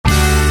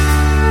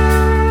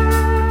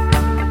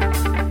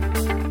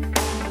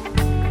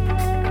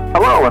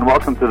Hello, and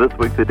welcome to this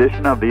week's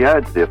edition of The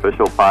Edge, the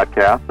official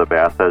podcast of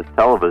Bass Edge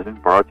Television,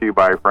 brought to you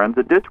by our friends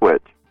at Ditch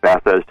Witch. Bass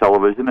Edge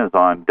Television is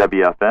on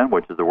WFN,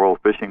 which is the World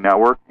Fishing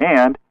Network,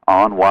 and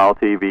on Wild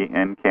TV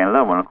in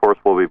Canada. And, of course,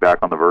 we'll be back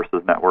on the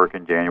Versus Network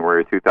in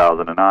January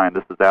 2009.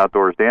 This is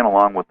Outdoors Dan,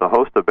 along with the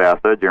host of Bass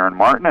Edge, Aaron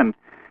Martin. And,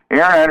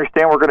 Aaron, I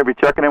understand we're going to be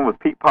checking in with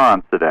Pete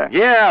Ponds today.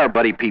 Yeah, our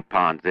buddy Pete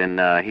Ponds.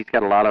 And he's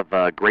got a lot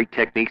of great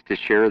techniques to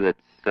share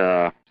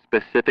that's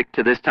specific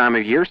to this time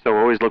of year, so I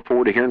always look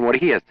forward to hearing what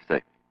he has to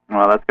say.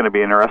 Well, that's going to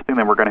be interesting.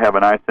 Then we're going to have a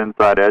nice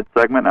Inside Edge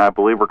segment, and I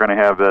believe we're going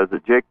to have, is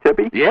it Jake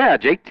Tippie? Yeah,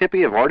 Jake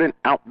Tippie of Ardent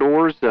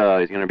Outdoors.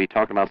 He's going to be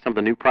talking about some of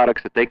the new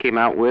products that they came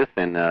out with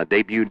and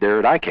debuted there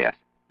at ICAST.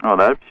 Oh,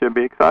 that should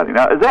be exciting.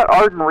 Now, is that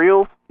Ardent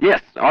Reels?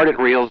 Yes, Ardent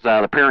Reels.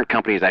 The parent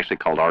company is actually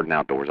called Ardent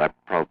Outdoors. I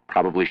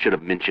probably should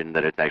have mentioned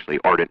that it's actually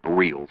Ardent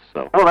Reels.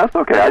 So. Oh, that's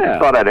okay. Yeah. I just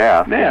thought I'd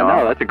ask. Yeah,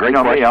 no, that's a great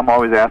question. Me, I'm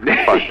always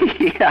asking questions.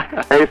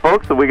 Yeah. Hey,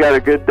 folks, so we got a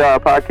good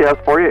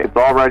podcast for you. It's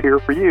all right here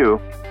for you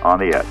on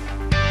The Edge.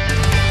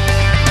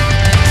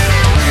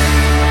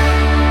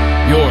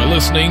 You're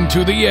listening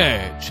to The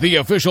Edge, the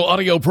official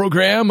audio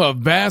program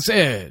of Bass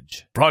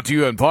Edge. Brought to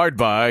you in part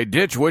by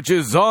Ditch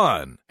Witch's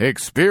Zon.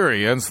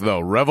 Experience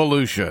the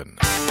revolution.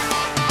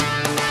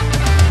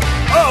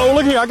 Oh,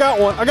 look here. I got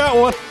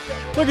one.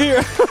 Look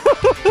here.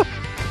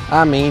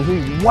 I mean,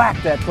 he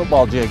whacked that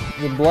football jig.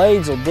 The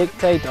blades will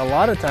dictate a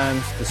lot of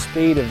times the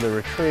speed of the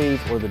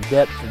retrieve or the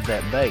depth of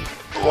that bait.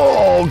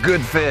 Oh,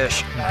 good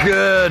fish.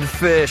 Good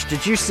fish.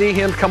 Did you see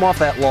him come off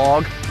that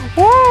log?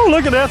 Whoa,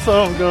 look at that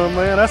son of a gun,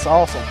 man. That's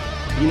awesome.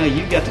 You know,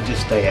 you've got to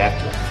just stay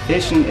active.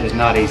 Fishing is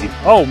not easy.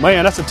 Oh,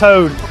 man, that's a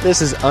toad.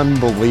 This is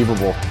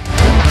unbelievable.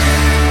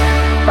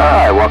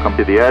 Hi, welcome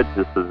to The Edge.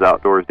 This is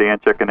Outdoors Dan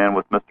checking in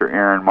with Mr.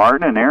 Aaron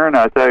Martin. And, Aaron,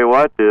 I tell you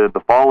what,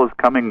 the fall is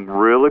coming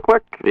really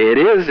quick. It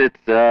is.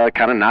 It's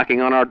kind of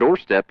knocking on our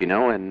doorstep, you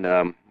know, and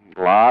a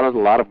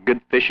lot of good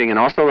fishing. And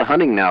also the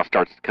hunting now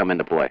starts to come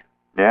into play.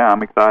 Yeah,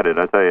 I'm excited.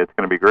 I tell you, it's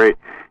going to be great.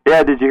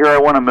 Yeah, did you hear I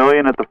won $1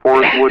 million at the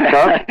Forest Wood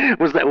Cup?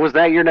 Was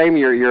that your name?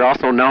 You're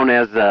also known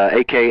as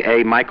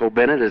AKA Michael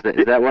Bennett. Is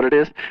that what it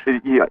is?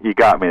 You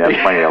got me.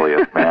 That's my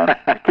alias, man.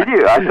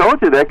 I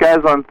told you that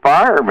guy's on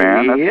fire,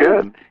 man. That's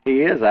good.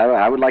 He is.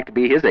 I would like to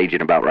be his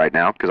agent about right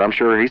now because I'm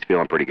sure he's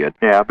feeling pretty good.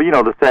 Yeah, but you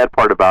know the sad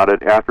part about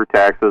it, after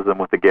taxes and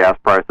with the gas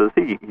prices,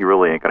 he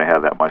really ain't going to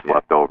have that much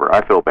left over.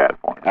 I feel bad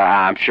for him.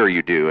 I'm sure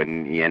you do,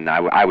 and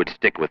I would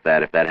stick with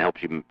that if that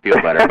helps you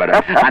feel better.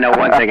 But I know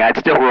one thing: I'd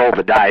still roll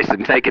the dice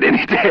and take it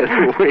any day of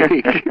the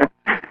week.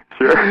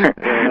 Sure.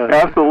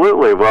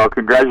 Absolutely. Well,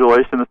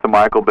 congratulations to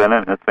Michael Bennett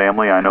and his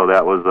family. I know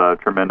that was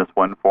a tremendous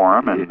win for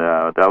him, and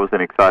that was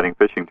an exciting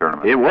fishing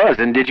tournament. It was.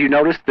 And did you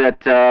notice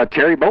that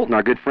Terry Bolton,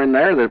 our good friend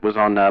there that was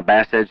on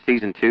Bass Edge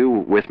Season 2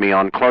 with me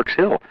on Clark's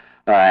Hill,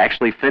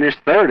 actually finished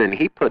third, and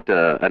he put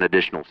an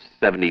additional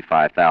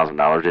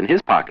 $75,000 in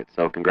his pocket.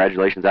 So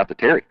congratulations out to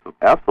Terry.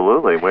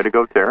 Absolutely. Way to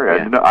go, Terry.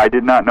 Yeah. I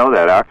did not know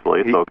that,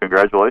 actually, so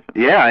congratulations.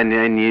 Yeah,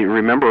 and you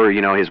remember,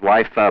 you know, his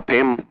wife,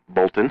 Pam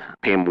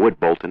Wood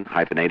Bolton,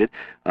 hyphenated.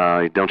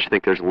 Don't you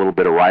think there's a little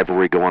bit of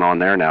rivalry going on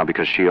there now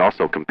because she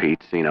also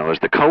competes, you know, as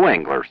the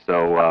co-angler.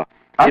 So,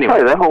 Anyway. I'll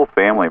tell you, that whole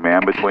family,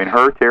 man, between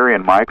her, Terry,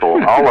 and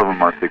Michael, all of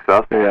them are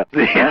successful.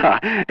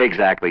 Yeah,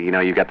 exactly. You know,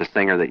 you've got the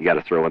singer that you got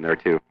to throw in there,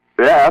 too.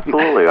 Yeah,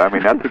 absolutely. I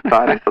mean, that's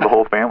exciting for the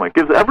whole family.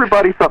 Gives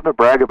everybody something to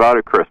brag about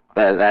at Christmas.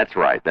 That's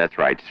right.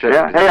 Sure.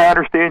 Yeah. Hey, I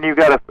understand you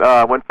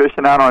went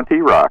fishing out on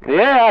T-Rock.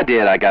 Yeah, I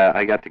did. I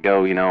got to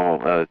go. You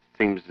know, it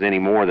seems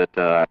anymore that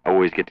I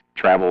always get to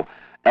travel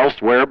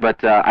elsewhere,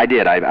 but I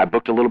did. I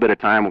booked a little bit of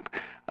time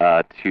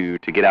to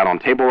get out on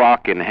Table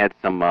Rock and had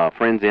some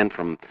friends in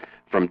from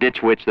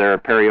Ditch Witch there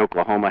at Perry,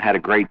 Oklahoma. Had a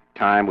great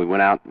time. We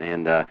went out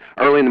and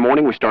early in the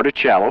morning we started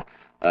shallow.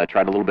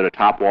 Tried a little bit of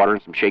top water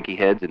and some shaky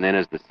heads, and then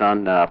as the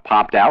sun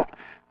popped out,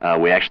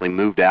 we actually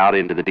moved out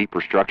into the deeper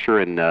structure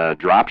and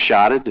drop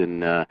shotted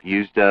and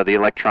used the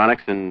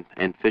electronics and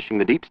fishing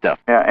the deep stuff.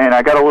 Yeah, and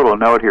I got a little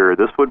note here.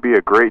 This would be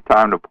a great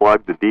time to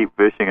plug the Deep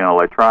Fishing and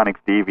Electronics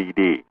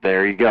DVD.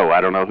 There you go.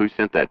 I don't know who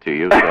sent that to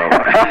you.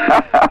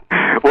 So.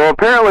 Well,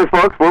 apparently,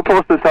 folks, we're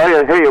supposed to tell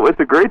you, hey, it's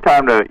a great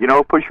time to, you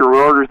know, push your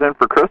orders in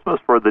for Christmas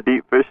for the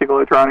Deep Fishing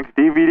Electronics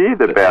DVD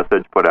that Bass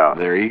Edge put out.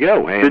 There you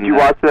go. And, did you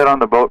watch that on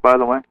the boat, by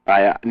the way?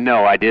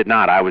 No, I did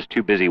not. I was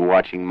too busy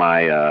watching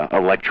my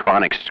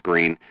electronics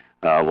screen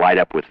light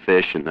up with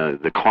fish and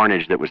the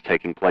carnage that was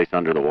taking place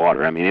under the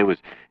water. I mean, it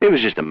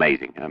was just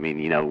amazing. I mean,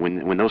 you know,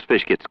 when those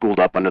fish get schooled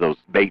up under those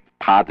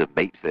pods of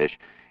bait fish,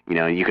 you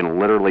know, you can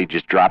literally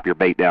just drop your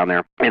bait down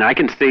there, and I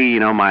can see, you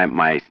know,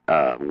 my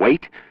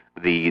weight,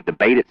 the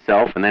bait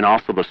itself, and then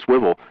also the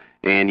swivel.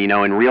 And, you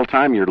know, in real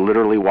time, you're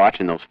literally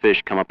watching those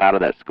fish come up out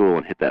of that school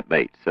and hit that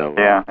bait. So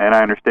yeah, and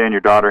I understand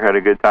your daughter had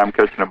a good time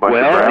catching a bunch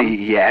of crab. Well,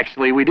 yeah,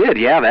 actually we did.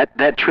 Yeah,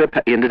 that trip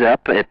ended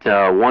up at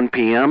 1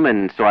 p.m.,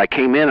 and so I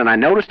came in, and I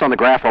noticed on the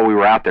graph while we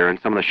were out there in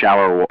some of the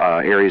shallower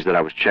areas that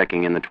I was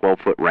checking in the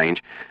 12-foot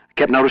range,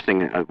 kept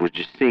noticing I was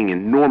just seeing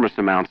enormous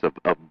amounts of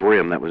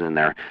brim that was in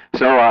there.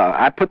 So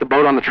I put the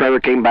boat on the trailer,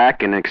 came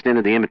back, and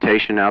extended the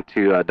invitation out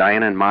to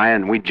Diana and Maya,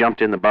 and we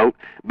jumped in the boat,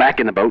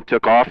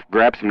 took off,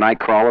 grabbed some night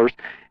crawlers,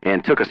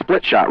 and took a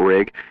split-shot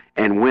rig,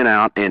 and went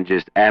out and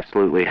just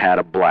absolutely had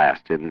a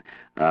blast. And,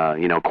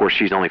 of course,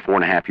 she's only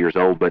 4.5 years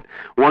old, but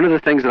one of the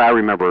things that I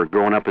remember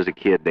growing up as a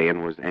kid,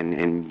 Dan, was,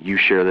 and you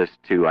share this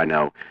too, I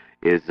know,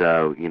 is,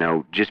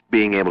 just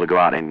being able to go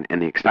out and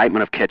the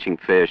excitement of catching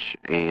fish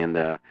and,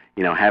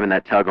 having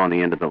that tug on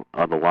the end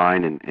of the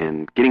line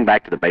and getting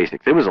back to the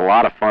basics. It was a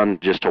lot of fun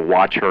just to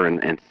watch her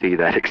and see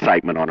that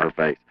excitement on her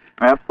face.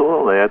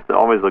 Absolutely. It's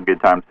always a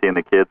good time seeing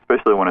the kids,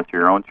 especially when it's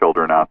your own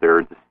children out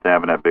there, just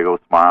having that big old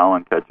smile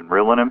and catching,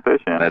 reeling, and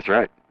fishing. That's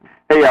right.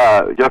 Hey,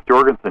 Jeff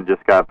Jorgensen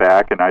just got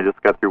back, and I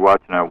just got through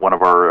watching one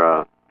of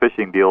our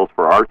fishing deals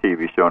for our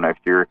TV show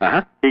next year.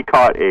 Uh-huh. He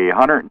caught a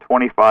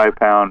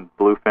 125-pound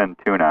bluefin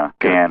tuna,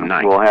 and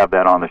nice. We'll have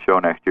that on the show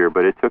next year,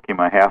 but it took him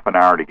a half an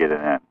hour to get it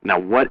in. Now,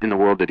 what in the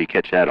world did he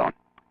catch that on?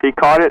 He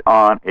caught it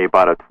on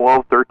about a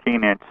 12,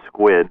 13-inch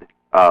squid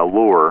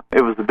lure.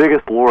 It was the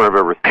biggest lure I've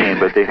ever seen,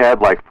 but they had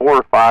like 4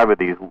 or 5 of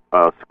these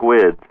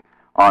squids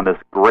on this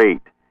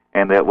grate,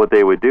 and that what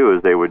they would do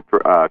is they would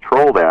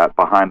troll that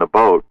behind the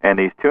boat, and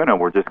these tuna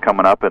were just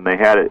coming up, and they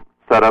had it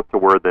set up to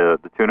where the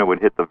tuna would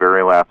hit the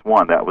very last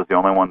one. That was the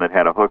only one that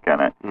had a hook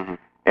in it. Mm-hmm.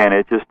 And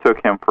it just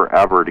took him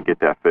forever to get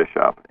that fish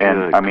up.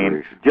 And, Good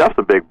grief. Jeff's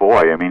a big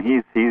boy. I mean,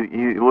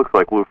 he looks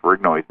like Lou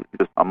Ferrigno. He's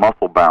just a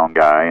muscle-bound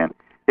guy, and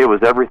it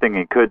was everything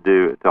he could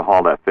do to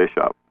haul that fish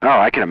up. Oh,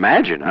 I can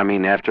imagine. I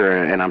mean,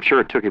 and I'm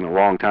sure it took him a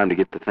long time to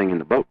get the thing in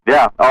the boat.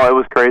 Yeah. Oh, it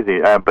was crazy.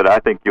 But I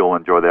think you'll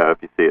enjoy that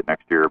if you see it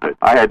next year. But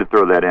I had to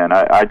throw that in.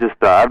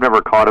 I've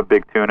never caught a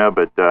big tuna,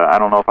 but I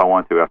don't know if I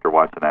want to after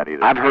watching that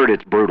either. I've heard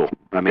it's brutal.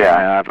 I mean,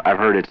 yeah. I've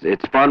heard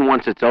it's fun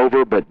once it's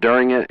over, but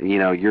during it,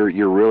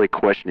 you're really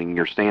questioning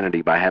your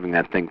sanity by having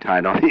that thing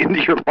tied on the end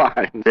of your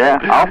line. Yeah,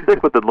 I'll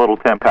stick with the little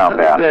 10-pound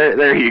bass.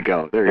 There you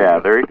go. There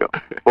you go.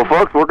 Well,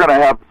 folks, we're going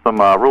to have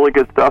some really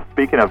good stuff.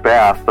 Speaking of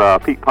bass,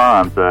 Pete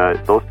Ponds,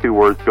 those two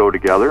words go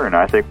together, and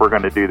I think we're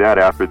going to do that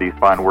after these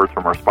fine words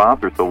from our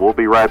sponsors. So we'll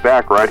be right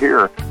back right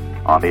here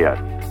on The Edge.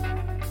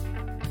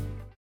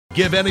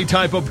 Give any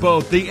type of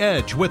boat the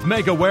edge with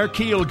MegaWare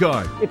Keel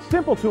Guard. It's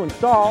simple to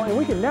install, and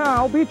we can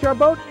now beach our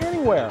boat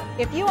anywhere.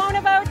 If you own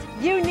a boat,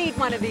 you need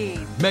one of these.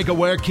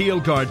 MegaWare Keel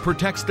Guard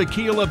protects the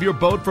keel of your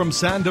boat from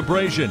sand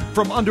abrasion,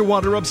 from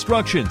underwater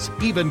obstructions,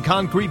 even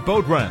concrete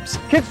boat ramps.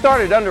 Kits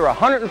start at under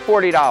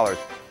 $140.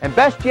 And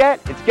best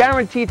yet, it's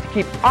guaranteed to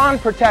keep on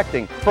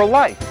protecting for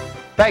life.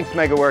 Thanks,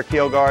 MegaWare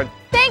Keel Guard.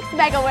 Thanks,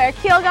 MegaWare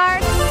Keel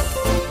Guard.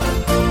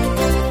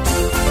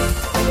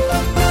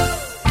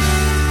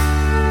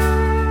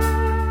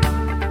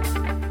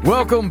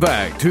 Welcome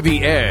back to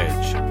The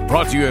Edge,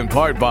 brought to you in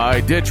part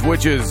by Ditch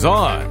Witches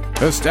On,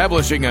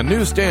 establishing a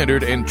new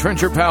standard in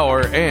trencher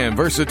power and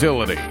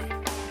versatility.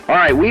 All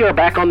right, we are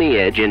back on The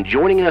Edge, and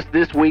joining us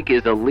this week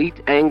is elite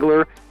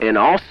angler and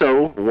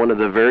also one of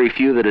the very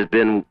few that has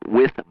been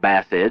with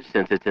Bass Edge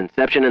since its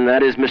inception, and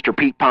that is Mr.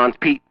 Pete Ponds.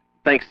 Pete,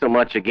 thanks so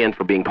much again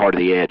for being part of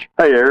The Edge.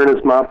 Hey, Aaron,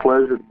 it's my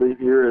pleasure to be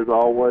here as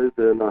always,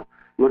 and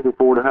looking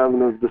forward to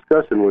having a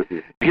discussion with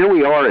you. Here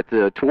we are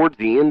towards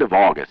the end of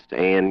August,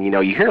 and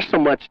you hear so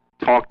much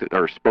talked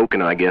or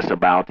spoken, I guess,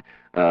 about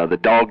the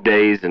dog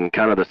days and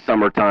kind of the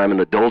summertime and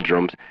the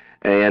doldrums.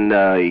 And,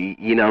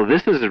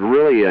 this is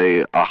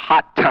really a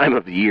hot time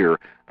of the year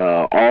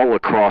all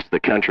across the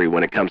country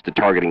when it comes to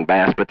targeting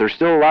bass, but there's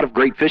still a lot of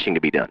great fishing to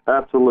be done.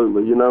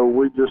 Absolutely.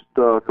 We just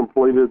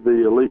completed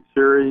the Elite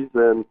Series,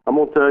 and I'm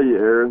going to tell you,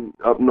 Aaron,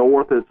 up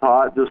north it's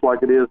hot just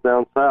like it is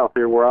down south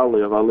here where I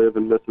live. I live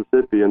in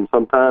Mississippi, and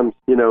sometimes,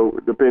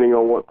 depending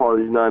on what part of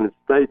the United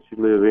States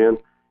you live in,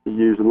 you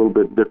use a little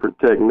bit different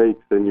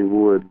techniques than you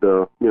would,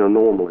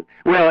 normally.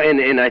 Well,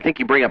 and I think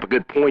you bring up a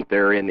good point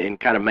there in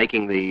kind of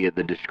making the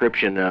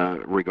description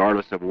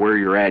regardless of where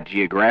you're at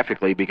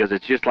geographically, because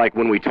it's just like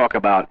when we talk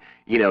about,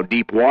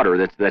 deep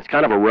water, that's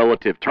kind of a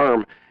relative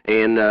term,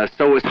 and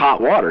so is hot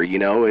water.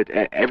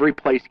 Every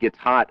place gets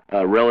hot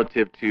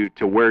relative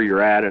to where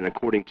you're at and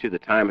according to the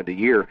time of the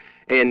year.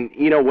 And,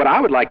 what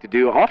I would like to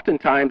do,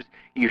 oftentimes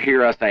you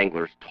hear us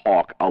anglers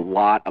talk a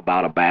lot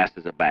about a bass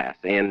as a bass,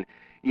 and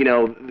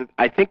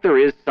I think there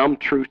is some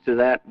truth to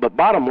that, but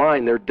bottom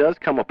line, there does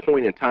come a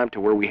point in time to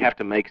where we have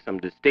to make some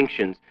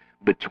distinctions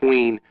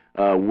between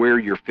where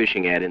you're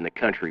fishing at in the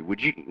country. Would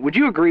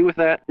you agree with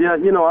that? Yeah,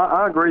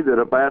 I agree that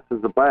a bass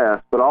is a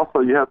bass, but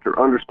also you have to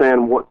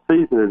understand what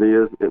season it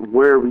is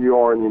wherever you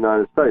are in the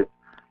United States.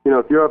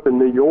 If you're up in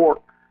New York,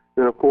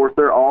 then of course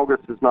their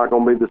August is not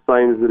going to be the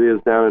same as it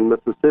is down in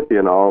Mississippi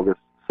in August.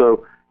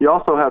 So you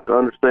also have to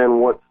understand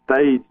what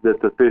stage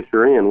that the fish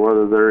are in,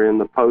 whether they're in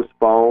the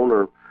post-spawn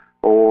or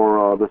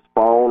the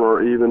spawn,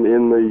 or even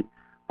in the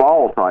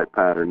fall type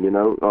pattern.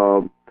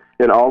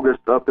 In August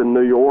up in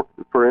New York,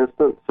 for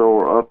instance,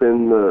 or up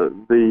in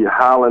the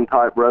Highland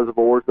type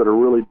reservoirs that are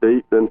really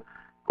deep, then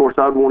of course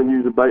I'd want to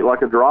use a bait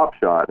like a drop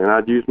shot, and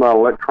I'd use my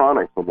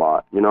electronics a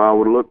lot. I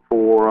would look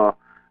for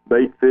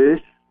bait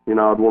fish. I'd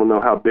want to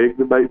know how big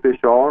the bait fish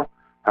are,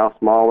 how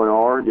small they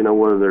are,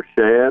 whether they're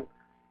shad,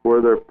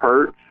 whether they're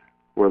perch,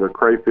 whether they're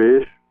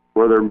crayfish,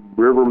 whether they're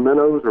river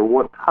minnows, or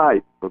what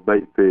type of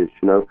bait fish.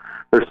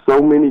 There's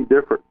so many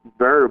different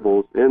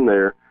variables in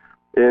there.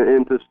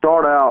 And to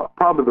start out,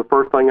 probably the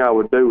first thing I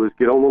would do is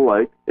get on the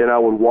lake, and I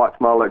would watch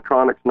my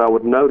electronics, and I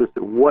would notice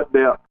at what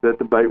depth that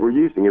the bait were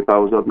using if I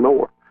was up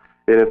north.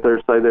 And if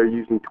they're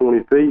using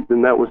 20 feet,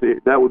 then that would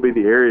be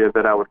the area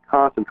that I would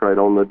concentrate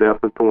on, the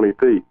depth of 20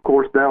 feet. Of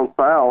course, down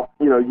south,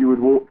 you would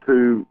want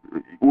to.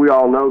 We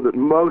all know that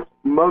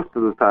most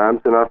of the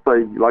times, and I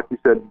say, like you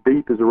said,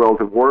 deep is a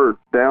relative word.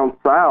 Down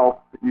south,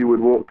 you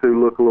would want to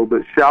look a little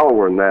bit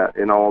shallower than that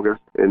in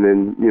August, and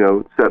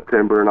then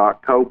September and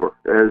October.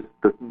 As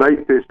the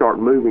bait fish start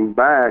moving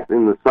back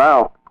in the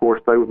south, of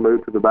course, they would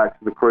move to the backs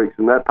of the creeks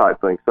and that type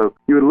of thing. So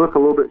you would look a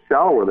little bit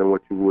shallower than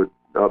what you would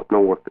up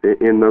north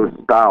in those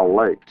style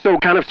lakes. So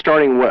kind of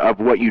starting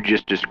what you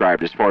just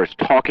described as far as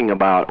talking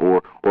about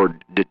or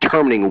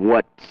determining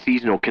what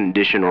seasonal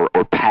condition or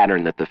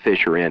pattern that the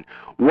fish are in,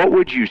 what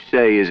would you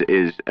say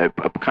is a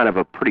kind of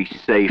a pretty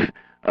safe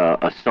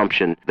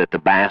assumption that the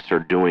bass are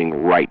doing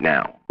right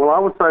now? Well, I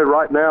would say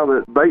right now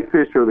that bait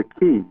fish are the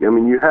key. I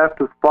mean, you have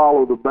to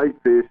follow the bait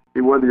fish,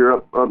 whether you're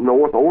up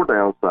north or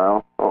down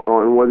south,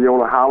 and whether you're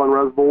on a highland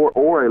reservoir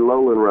or a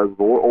lowland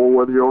reservoir, or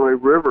whether you're on a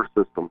river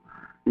system.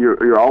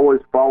 You're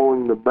always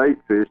following the bait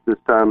fish this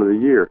time of the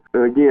year.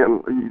 And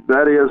again,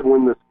 that is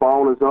when the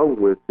spawn is over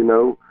with,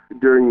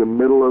 during the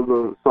middle of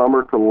the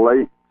summer to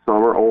late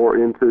summer or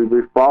into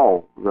the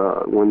fall.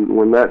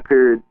 When that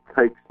period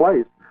takes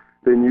place,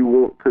 then you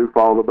want to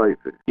follow the bait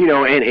fish.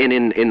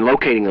 And in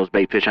locating those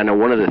bait fish, I know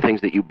one of the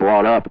things that you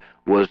brought up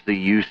was the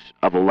use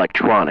of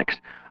electronics.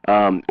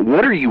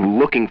 What are you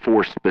looking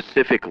for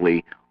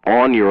specifically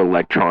on your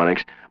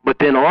electronics? But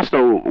then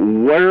also,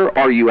 where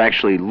are you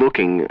actually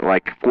looking,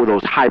 like, for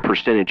those high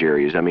percentage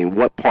areas? I mean,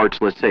 what parts,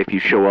 let's say if you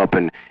show up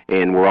and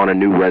we're on a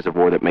new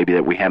reservoir that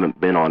we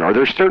haven't been on, are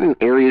there certain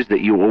areas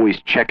that you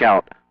always check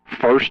out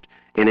first?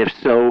 And if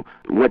so,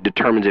 what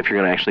determines if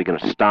you're actually going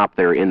to stop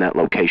there in that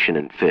location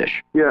and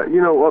fish? Yeah,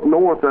 up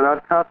north, and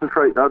I'd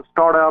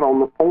start out on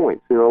the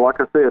points.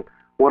 Like I said,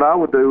 what I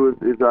would do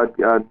is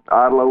I'd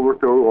idle over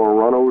to or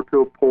run over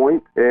to a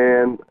point,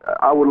 and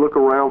I would look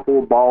around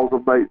for balls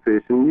of bait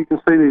fish. And you can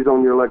see these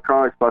on your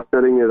electronics by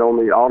setting it on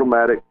the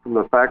automatic from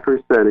the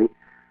factory setting.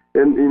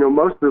 And,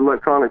 most of the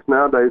electronics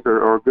nowadays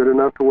are good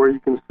enough to where you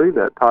can see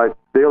that type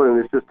deal, and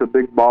it's just a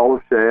big ball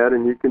of shad,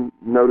 and you can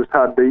notice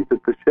how deep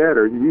that the shad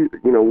are,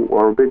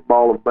 or a big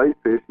ball of bait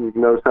fish, and you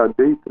can notice how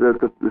deep that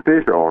the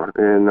fish are,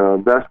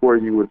 and that's where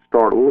you would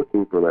start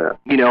looking for that.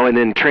 And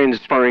then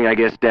transferring, I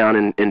guess,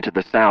 down into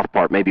the south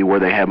part, maybe where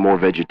they have more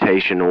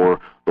vegetation or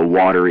the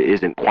water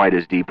isn't quite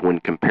as deep when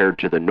compared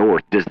to the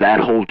north. Does that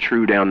hold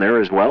true down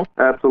there as well?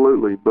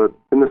 Absolutely, but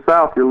in the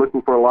south, you're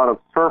looking for a lot of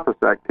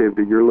surface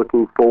activity. You're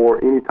looking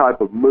for any type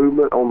of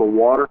movement on the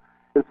water.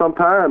 And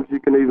sometimes you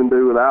can even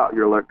do without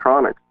your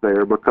electronics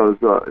there because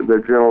they're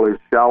generally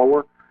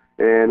shallower.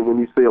 And when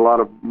you see a lot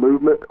of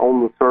movement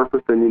on the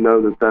surface, then you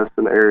know that that's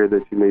an area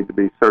that you need to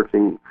be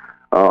searching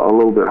a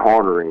little bit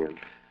harder in.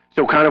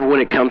 So kind of when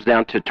it comes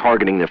down to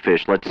targeting the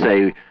fish, let's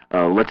say,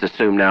 let's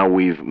assume now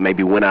we've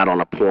maybe went out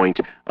on a point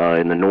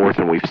in the north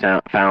and we've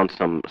found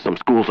some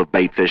schools of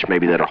bait fish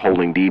maybe that are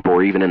holding deep,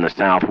 or even in the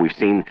south we've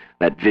seen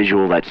that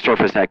visual, that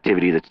surface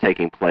activity that's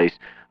taking place.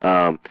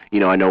 I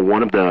know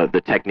one of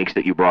the techniques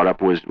that you brought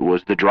up was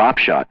the drop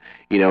shot.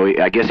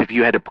 I guess if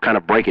you had to kind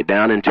of break it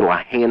down into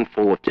a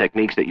handful of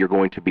techniques that you're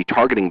going to be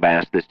targeting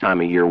bass this time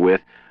of year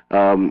with,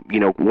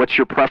 what's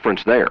your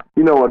preference there?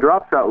 A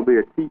drop shot would be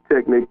a key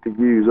technique to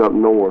use up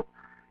north.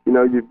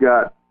 You've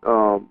got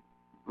the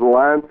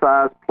line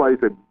size plays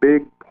a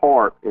big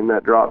part in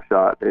that drop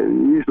shot,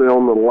 and usually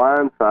on the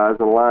line size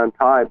and line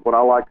type, what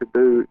I like to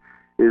do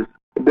is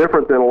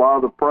different than a lot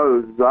of the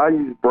pros. Is I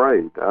use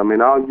braid. I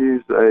mean, I'll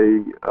use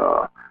a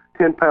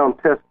 10-pound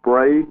test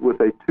braid with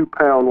a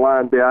 2-pound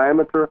line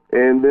diameter,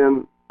 and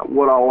then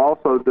what I'll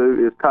also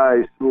do is tie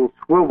a little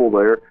swivel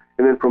there.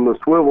 And then from the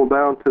swivel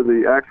down to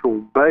the actual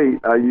bait,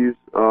 I use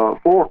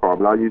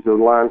fluorocarbon. I use a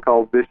line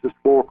called Vicious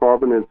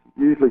Fluorocarbon. It's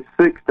usually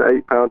 6 to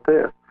 8 pound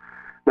test.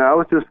 Now, I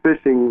was just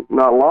fishing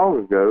not long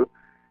ago,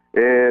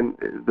 and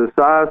the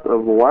size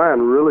of the line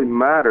really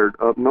mattered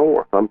up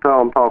north. I'm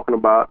talking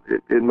about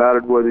it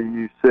mattered whether you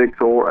use 6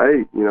 or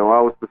 8.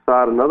 I was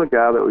beside another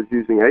guy that was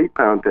using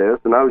 8-pound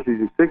test, and I was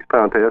using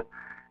 6-pound test,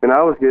 and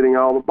I was getting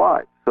all the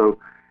bites. So,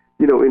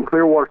 in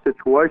clear water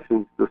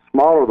situations, the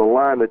smaller the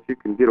line that you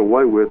can get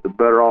away with, the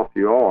better off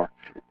you are.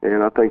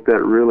 And I think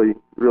that really,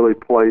 really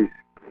plays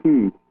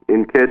key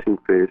in catching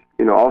fish.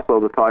 Also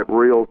the type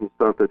reels and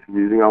stuff that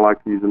you're using. I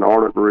like to use an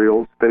ardent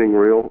reel, spinning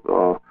reel.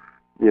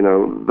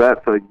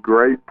 That's a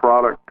great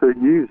product to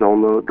use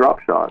on the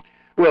drop shot.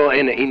 Well,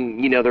 and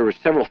there were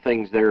several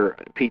things there,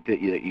 Pete,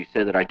 that you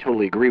said that I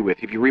totally agree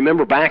with. If you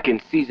remember back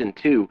in Season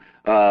 2,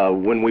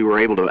 when we were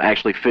able to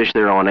actually fish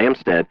there on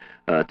Amstead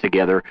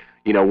together,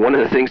 one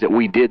of the things that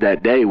we did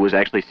that day was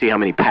actually see how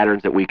many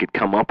patterns that we could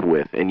come up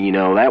with. And,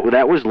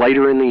 that was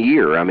later in the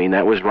year. I mean,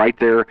 that was right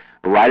there,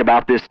 right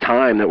about this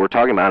time that we're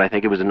talking about. I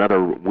think it was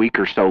another week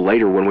or so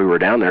later when we were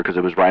down there, because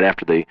it was right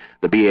after the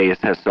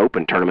BASS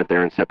Open tournament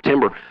there in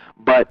September.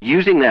 But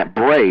using that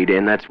braid,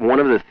 and that's one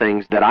of the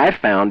things that I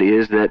found,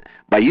 is that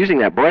by using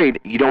that braid,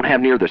 you don't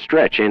have near the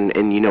stretch. And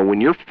when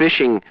you're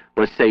fishing,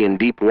 let's say in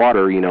deep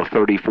water,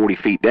 30, 40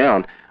 feet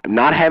down,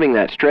 not having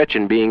that stretch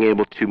and being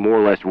able to more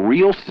or less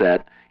reel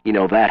set,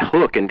 that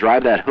hook and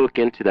drive that hook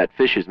into that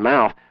fish's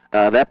mouth,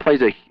 that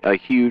plays a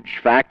huge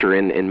factor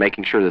in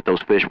making sure that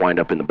those fish wind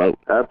up in the boat.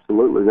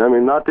 Absolutely. I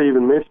mean, not to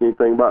even mention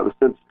anything about the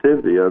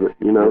sensitivity of it,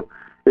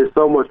 It's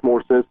so much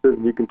more sensitive.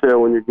 You can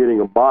tell when you're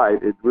getting a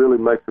bite. It really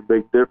makes a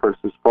big difference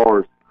as far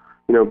as,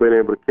 being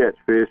able to catch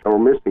fish or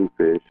missing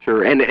fish.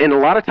 Sure. And a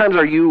lot of times,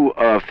 are you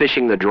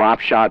fishing the drop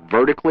shot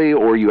vertically,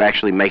 or are you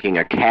actually making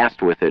a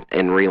cast with it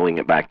and reeling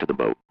it back to the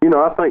boat?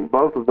 I think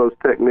both of those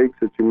techniques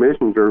that you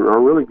mentioned are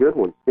really good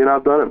ones.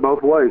 I've done it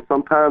both ways.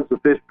 Sometimes the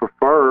fish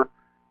prefer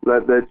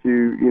that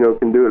you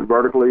can do it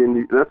vertically,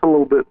 and that's a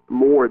little bit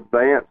more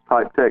advanced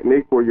type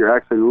technique where you're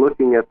actually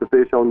looking at the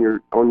fish on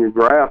your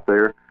graph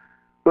there.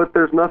 But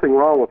there's nothing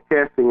wrong with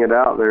casting it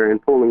out there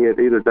and pulling it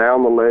either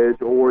down the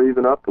ledge or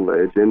even up the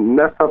ledge. And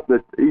that's something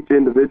that each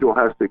individual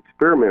has to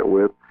experiment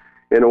with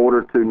in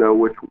order to know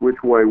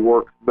which way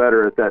works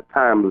better at that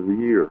time of the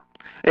year.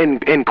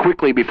 And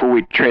quickly, before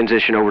we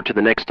transition over to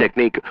the next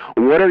technique,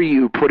 what are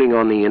you putting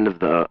on the end of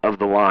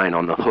the line,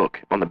 on the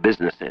hook, on the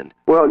business end?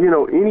 Well,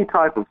 any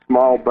type of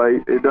small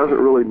bait, it doesn't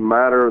really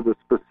matter the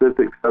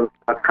specifics of it.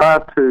 I try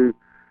to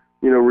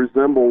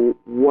resemble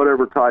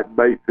whatever type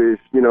bait fish.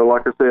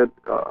 Like I said,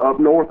 up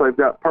north they've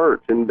got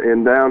perch,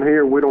 and down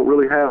here we don't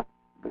really have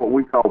what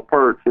we call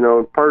perch.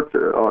 Perch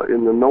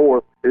in the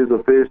north is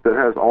a fish that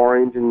has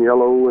orange and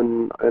yellow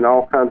and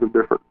all kinds of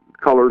different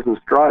colors and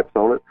stripes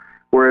on it,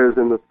 whereas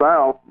in the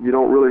south you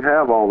don't really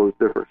have all those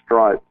different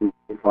stripes and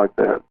things like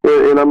that.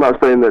 And I'm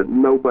not saying that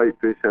no bait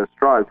fish has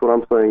stripes. What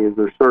I'm saying is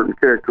there's certain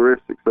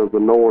characteristics of the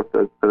north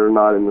that are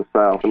not in the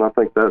south, and I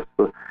think that's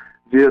the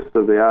gist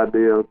of the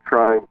idea of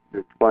trying to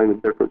explain the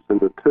difference in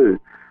the two.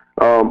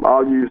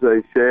 I'll use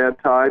a shad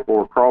type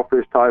or a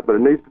crawfish type, but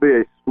it needs to be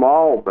a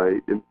small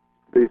bait. It needs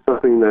to be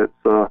something that's,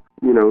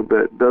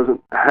 that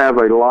doesn't have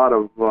a lot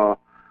of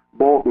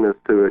bulkiness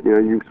to it.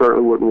 You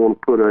certainly wouldn't want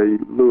to put a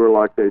lure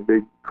like a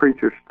big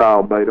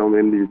creature-style bait on the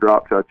end of your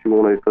drop shot. You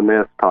want a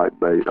finesse-type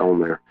bait on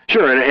there.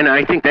 Sure, and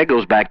I think that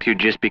goes back to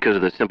just because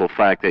of the simple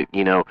fact that,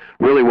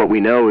 really what we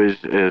know is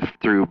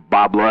through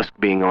Bob Lusk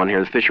being on here,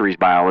 the fisheries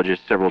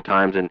biologist, several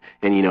times, and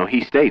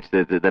he states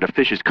that a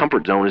fish's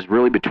comfort zone is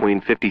really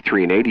between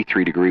 53 and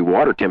 83 degree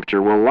water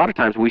temperature. Well, a lot of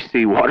times we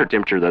see water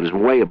temperature that is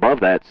way above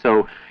that,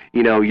 so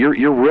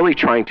you're really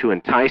trying to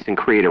entice and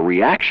create a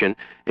reaction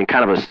and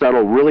kind of a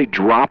subtle, really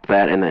drop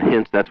that, and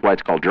hence that's why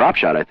it's called drop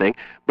shot, I think,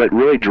 but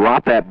really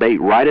drop that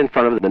bait right in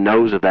front of the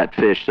nose of that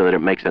fish so that it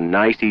makes a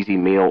nice, easy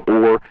meal,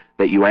 or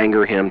that you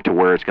anger him to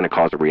where it's going to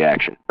cause a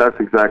reaction. That's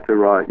exactly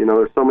right.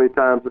 There's so many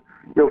times,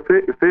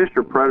 fish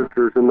are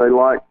predators, and they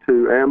like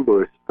to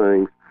ambush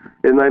things.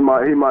 And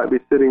he might be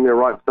sitting there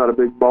right beside a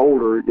big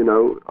boulder,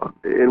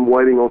 and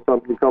waiting on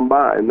something to come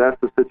by. And that's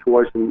the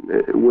situation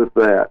with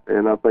that.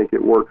 And I think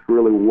it works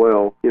really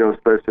well,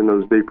 especially in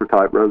those deeper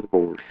type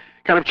reservoirs.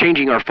 Kind of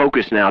changing our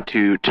focus now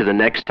to the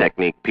next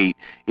technique, Pete,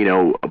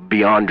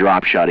 beyond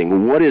drop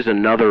shotting. What is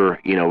another,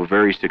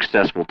 very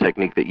successful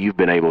technique that you've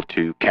been able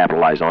to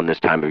capitalize on this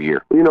time of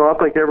year? I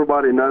think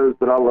everybody knows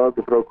that I love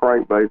to throw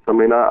crankbaits. I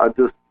mean,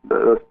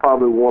 that's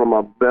probably one of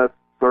my best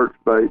search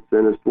baits,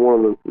 and it's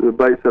one of the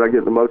baits that I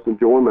get the most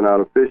enjoyment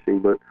out of fishing.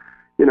 But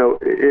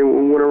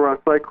whenever I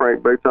say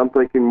crankbaits, I'm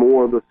thinking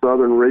more of the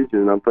southern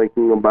region. I'm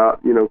thinking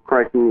about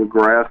cranking the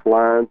grass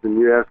lines, and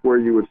you asked where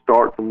you would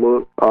start to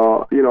look.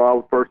 I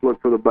would first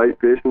look for the bait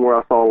fish, and where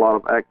I saw a lot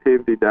of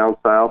activity down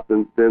south,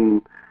 and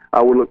then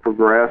I would look for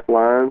grass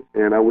lines,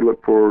 and I would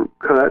look for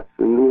cuts.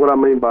 And what I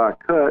mean by a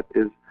cut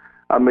is,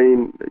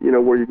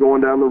 where you're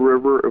going down the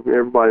river.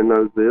 Everybody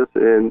knows this,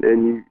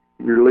 and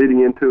you're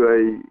leading into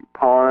a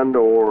pond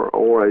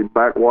or a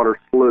backwater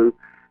slough.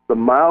 The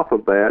mouth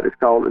of that is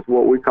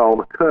what we call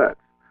the cuts.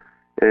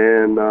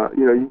 And,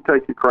 you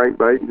take your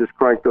crankbait and just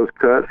crank those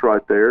cuts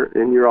right there,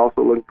 and you're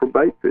also looking for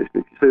bait fish.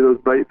 And if you see those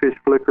bait fish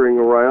flickering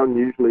around,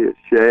 usually it's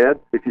shad.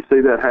 If you see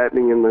that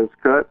happening in those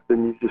cuts,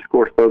 then you just, of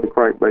course, throw the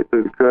crankbait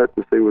through the cuts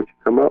and see what you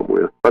come up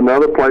with.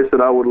 Another place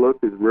that I would look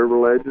is river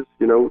ledges.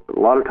 A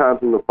lot of times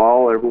in the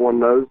fall, everyone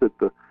knows that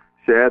the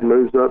shad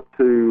moves up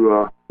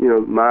to,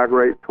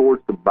 migrate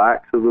towards the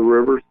backs of the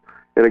rivers.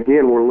 And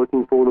again, we're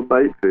looking for the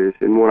bait fish.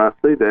 And when I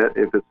see that,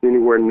 if it's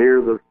anywhere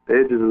near the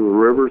edges of the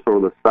rivers or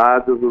the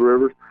sides of the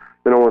rivers,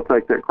 then I want to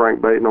take that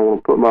crankbait and I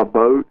want to put my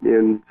boat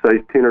in, say,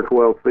 10 or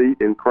 12 feet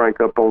and crank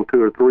up on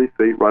 2 or 3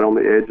 feet right on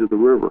the edge of the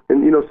river.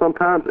 And,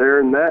 sometimes,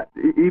 Aaron, that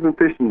even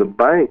fishing the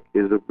bank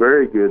is a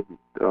very good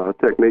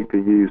technique to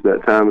use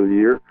that time of the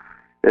year.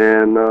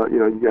 And,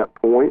 you got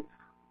points.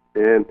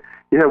 And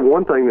you have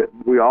one thing that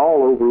we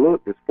all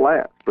overlook is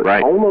flats. But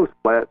on those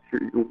flats,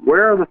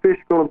 where are the fish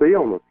going to be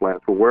on those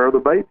flats? Well, where are the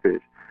bait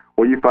fish?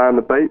 Well, you find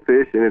the bait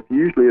fish, and it's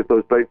usually if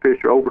those bait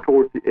fish are over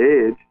towards the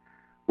edge,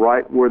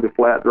 right where the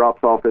flat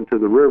drops off into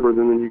the river,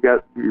 then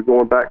you're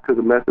going back to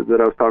the method that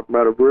I was talking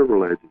about of river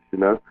ledges, you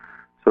know.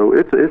 So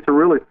it's a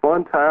really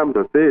fun time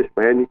to fish,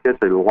 man. You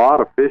catch a lot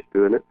of fish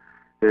doing it,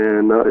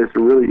 and it's a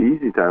really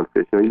easy time to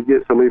fish. You know, you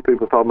get so many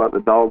people talking about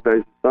the dog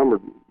days of summer.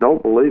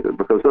 Don't believe it,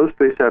 because those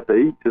fish have to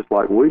eat just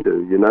like we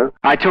do, you know.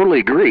 I totally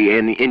agree,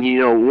 and you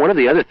know, one of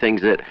the other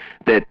things that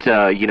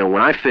you know,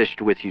 when I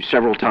fished with you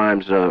several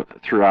times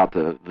throughout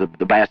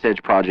the Bass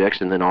Edge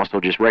projects, and then also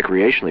just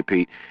recreationally,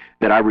 Pete,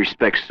 that I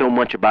respect so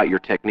much about your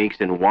techniques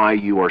and why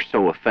you are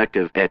so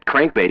effective at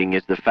crankbaiting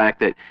is the fact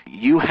that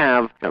you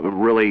have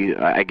really,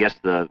 I guess,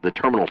 the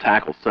terminal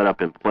tackle set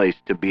up in place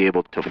to be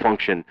able to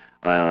function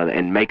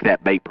and make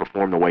that bait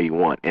perform the way you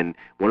want. And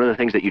one of the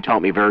things that you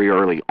taught me very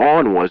early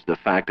on was the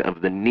fact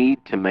of the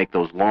need to make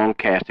those long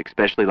casts,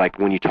 especially like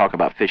when you talk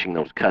about fishing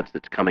those cuts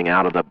that's coming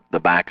out of the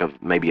back of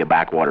maybe a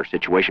backwater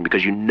situation,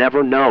 because you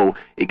never know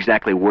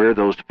exactly where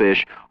those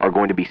fish are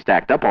going to be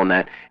stacked up on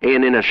that.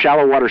 And in a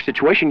shallow water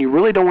situation, you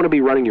really don't want to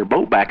be running your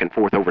boat back and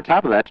forth over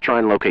top of that to try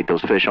and locate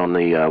those fish on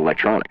the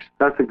electronics.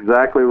 That's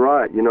exactly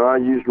right. You know, I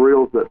use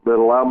reels that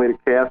allow me to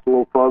cast a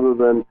little further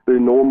than the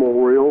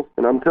normal reels,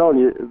 and I'm telling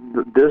you,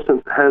 the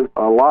distance has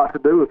a lot to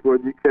do with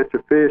whether you catch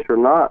a fish or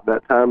not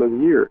that time of the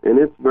year. And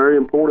it's very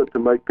important to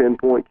make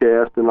pinpoint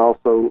casts and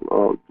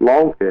also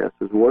long casts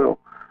as well.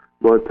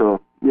 But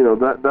you know,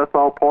 that's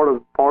all part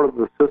of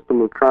the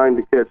system of trying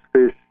to catch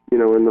fish, you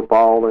know, in the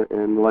fall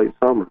and late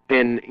summer.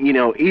 And you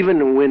know,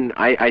 even when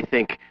I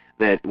think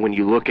that when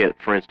you look at,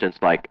 for instance,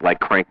 like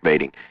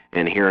crankbaiting,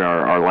 and here in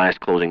our last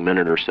closing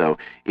minute or so,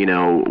 you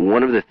know,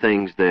 one of the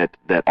things that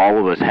all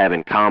of us have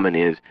in common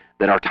is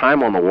that our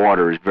time on the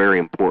water is very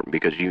important,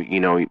 because you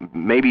know,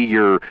 maybe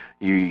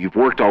you've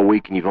worked all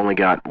week and you've only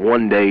got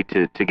one day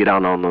to get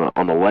out on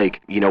the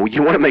lake. You know,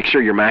 you want to make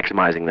sure you're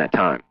maximizing that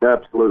time.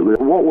 Absolutely.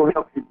 What will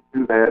help you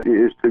do that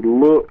is to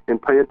look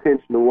and pay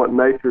attention to what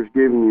nature is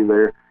giving you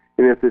there,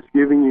 and if it's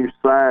giving you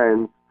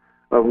signs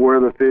of where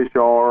the fish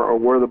are or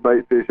where the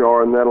bait fish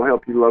are, and that'll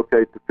help you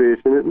locate the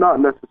fish. And it's not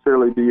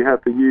necessarily do you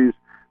have to use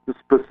the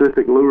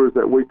specific lures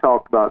that we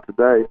talked about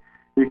today.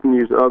 You can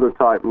use other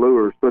type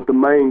lures, but the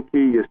main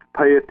key is to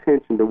pay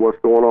attention to what's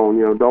going on.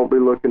 You know, don't be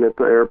looking at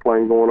the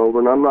airplane going over.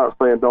 And I'm not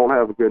saying don't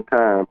have a good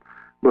time,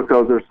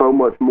 because there's so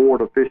much more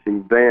to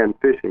fishing than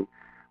fishing.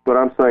 But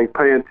I'm saying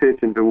pay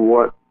attention to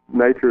what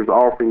nature is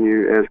offering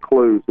you as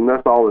clues, and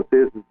that's all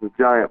this is a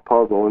giant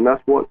puzzle, and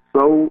that's what's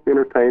so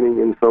entertaining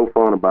and so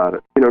fun about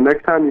it. You know,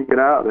 next time you get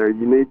out there,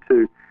 you need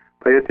to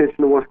pay attention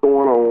to what's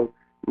going on,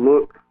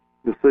 look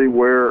to see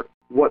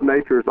what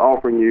nature is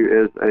offering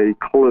you as a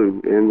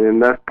clue,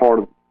 and that's part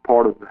of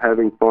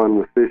having fun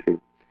with fishing.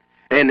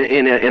 And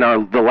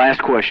the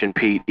last question,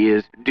 Pete,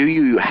 is do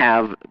you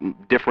have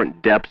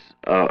different depths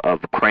of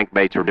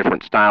crankbaits or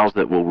different styles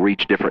that will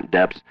reach different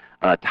depths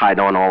tied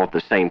on all at the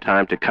same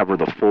time to cover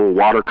the full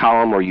water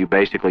column, or are you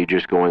basically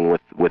just going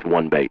with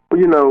one bait?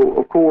 Well, you know,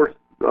 of course,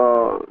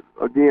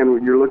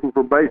 again, you're looking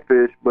for bait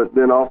fish, but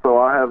then also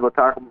I have a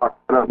tackle box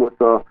with,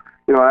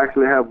 you know, I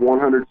actually have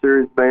 100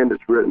 series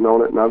bandits written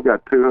on it, and I've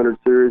got 200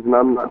 series, and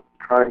I'm not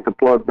trying to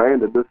plug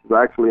bandit. This is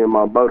actually in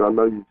my boat. I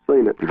know you've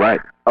seen it.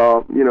 Right.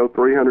 You know,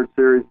 300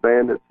 series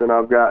bandits, and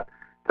I've got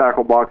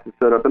tackle boxes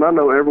set up. And I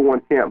know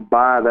everyone can't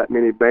buy that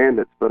many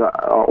bandits, but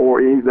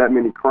or even that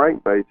many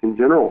crankbaits in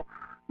general.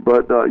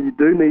 But you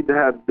do need to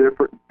have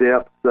different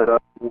depths set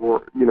up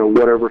for, you know,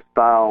 whatever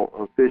style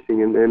of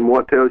fishing. And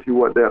what tells you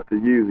what depth to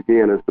use,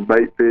 again, is the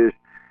bait fish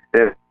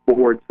at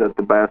boards that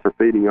the bass are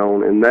feeding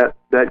on, and that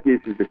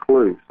gives you the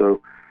clue.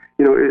 So,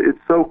 you know, it's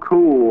so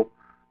cool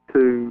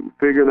to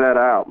figure that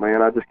out,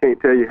 man. I just can't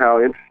tell you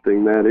how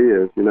interesting that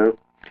is, you know.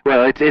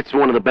 Well, it's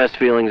one of the best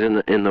feelings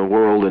in the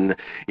world, and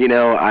you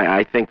know,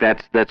 I think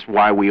that's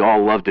why we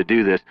all love to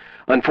do this.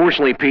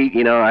 Unfortunately, Pete,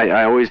 you know,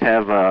 I always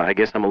have I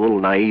guess I'm a little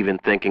naive in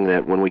thinking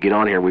that when we get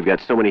on here, we've got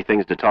so many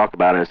things to talk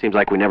about, and it seems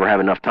like we never have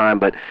enough time.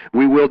 But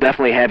we will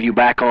definitely have you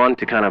back on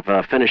to kind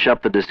of finish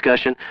up the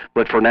discussion.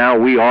 But for now,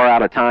 we are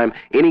out of time.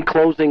 Any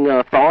closing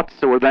thoughts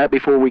or that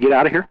before we get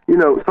out of here? You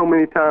know, so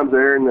many times,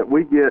 Aaron, that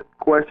we get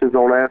questions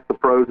on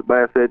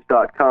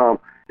AskThePros@BassEdge.com.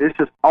 It's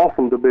just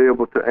awesome to be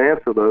able to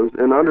answer those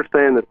and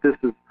understand that this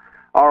is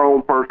our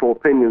own personal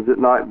opinions. It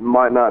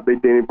might not be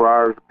Denny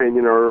Breyer's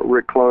opinion or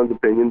Rick Clunn's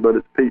opinion, but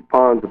it's Pete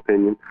Pond's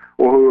opinion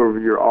or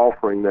whoever you're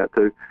offering that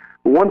to.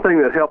 But one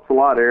thing that helps a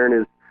lot, Aaron,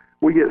 is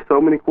we get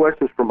so many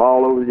questions from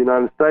all over the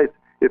United States.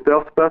 If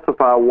they'll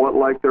specify what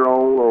lake they're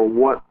on or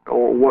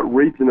what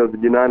region of the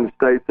United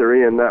States they're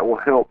in, that will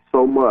help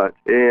so much.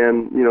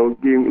 And, you know,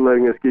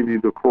 letting us give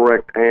you the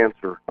correct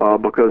answer.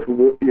 Because,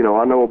 you know,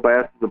 I know a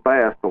bass is a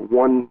bass, but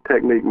one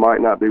technique might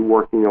not be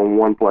working on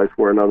one place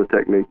where another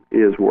technique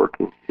is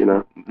working, you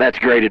know. That's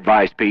great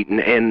advice, Pete.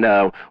 And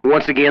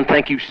once again,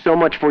 thank you so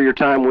much for your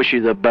time. Wish you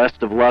the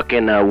best of luck,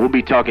 and we'll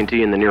be talking to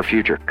you in the near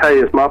future. Hey,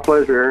 it's my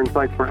pleasure, Aaron.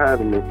 Thanks for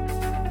having me.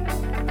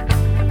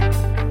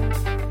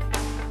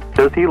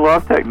 Does he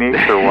love techniques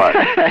or what?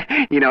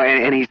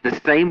 And he's the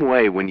same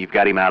way when you've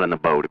got him out in the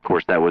boat. Of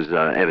course, that was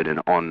evident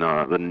on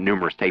the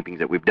numerous tapings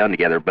that we've done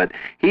together. But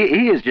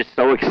he is just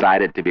so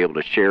excited to be able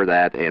to share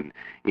that. And,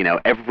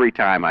 every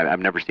time I've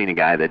never seen a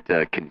guy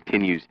that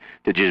continues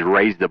to just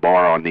raise the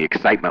bar on the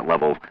excitement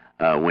level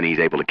when he's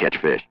able to catch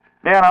fish.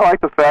 Yeah, and I like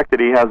the fact that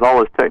he has all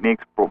his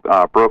techniques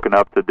broken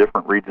up to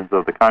different regions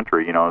of the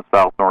country,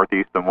 south, north,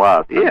 east, and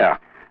west. Yeah.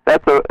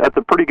 That's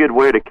a pretty good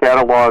way to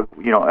catalog,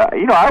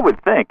 I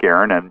would think,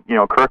 Aaron, and,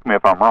 correct me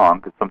if I'm wrong,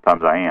 because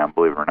sometimes I am,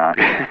 believe it or not,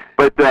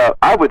 but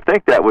I would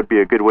think that would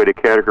be a good way to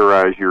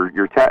categorize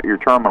your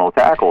terminal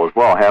tackle as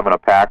well, having a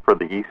pack for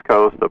the East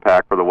Coast, a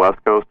pack for the West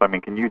Coast. I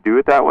mean, can you do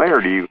it that way, or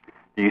do you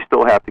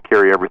still have to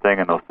carry everything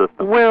in those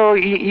systems? Well,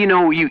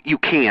 you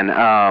can.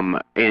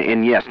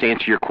 And yes, to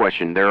answer your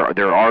question,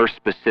 there are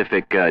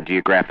specific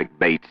geographic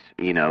baits,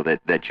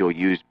 that you'll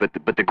use. But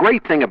the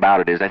great thing about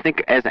it is, I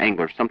think as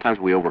anglers, sometimes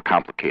we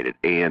overcomplicate it.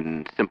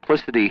 And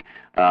simplicity,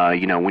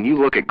 when you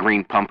look at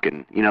green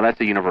pumpkin, that's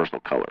a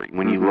universal color.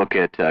 When you look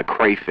at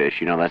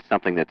crayfish, that's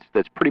something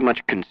that's pretty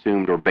much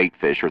consumed, or bait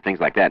fish or things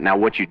like that. Now,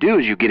 what you do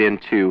is you get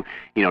into,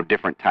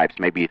 different types,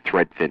 maybe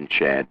threadfin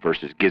shad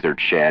versus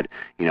gizzard shad,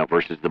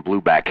 versus the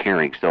blueback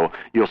herring. So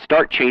you'll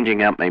start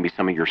changing up maybe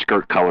some of your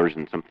skirt colors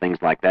and some things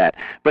like that.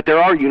 But there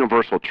are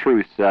universal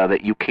truths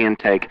that you can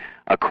take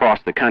across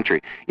the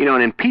country.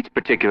 And in Pete's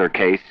particular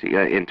case,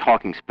 in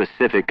talking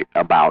specific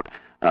about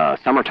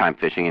summertime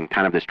fishing and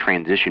kind of this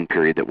transition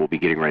period that we'll be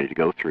getting ready to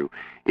go through,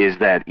 is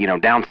that,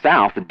 down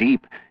south,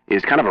 deep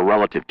is kind of a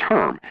relative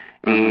term.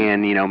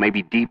 And,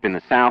 maybe deep in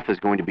the south is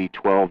going to be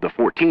 12 to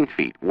 14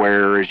 feet,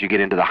 whereas you get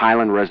into the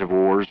highland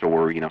reservoirs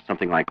or,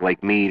 something like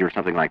Lake Mead or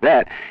something like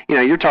that,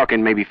 you're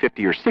talking maybe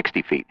 50 or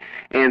 60 feet.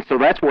 And so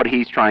that's what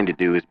he's trying to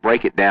do, is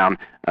break it down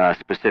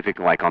specific,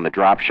 like on the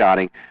drop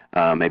shotting.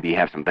 Maybe you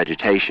have some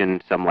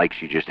vegetation, some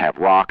lakes you just have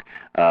rock,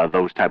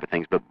 those type of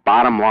things. But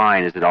bottom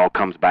line is it all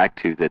comes back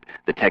to that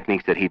the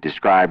techniques that he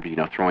described,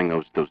 throwing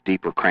those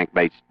deeper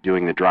crankbaits,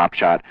 doing the drop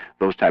shot,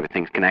 those type of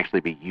things can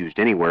actually be used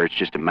anywhere. It's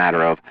just a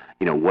matter of,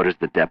 what is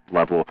the depth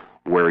level,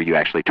 where are you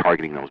actually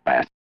targeting those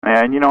bass.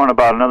 And, in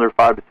about another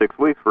 5 to 6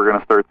 weeks, we're going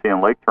to start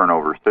seeing lake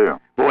turnovers, too.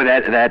 Boy,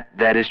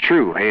 that is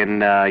true.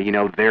 And,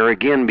 there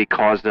again,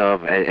 because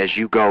of, as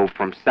you go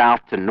from south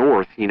to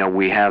north,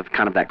 we have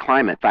kind of that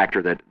climate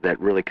factor that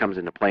really comes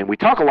into play. And we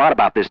talk a lot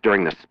about this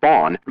during the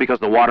spawn, because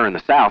the water in the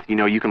south,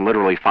 you can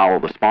literally follow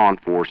the spawn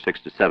for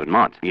 6 to 7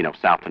 months,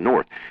 south to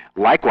north.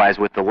 Likewise,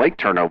 with the lake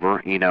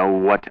turnover,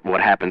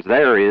 what happens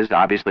there is,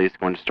 obviously, it's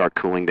going to start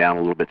cooling down a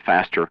little bit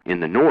faster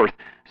in the north.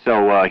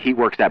 So he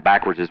works that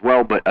backwards as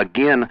well. But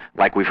again,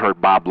 like we've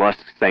heard Bob Lusk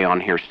say on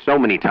here so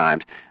many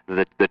times,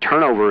 the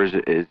turnover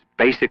is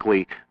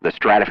basically the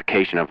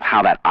stratification of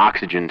how that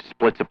oxygen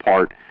splits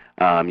apart.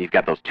 You've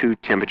got those two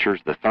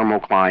temperatures, the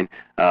thermocline,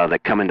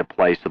 that come into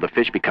play. So the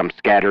fish become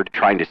scattered,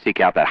 trying to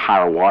seek out that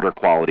higher water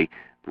quality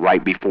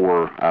right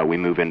before we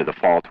move into the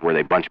fall, to where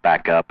they bunch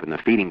back up and the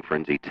feeding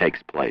frenzy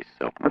takes place.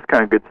 So that's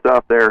kind of good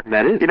stuff there.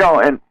 That is.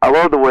 And I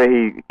love the way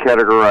he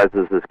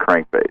categorizes his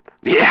crankbaits.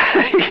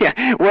 Yeah,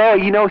 yeah. Well,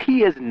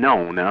 he is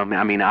known.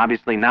 I mean,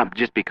 obviously not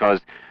just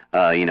because,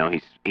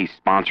 he's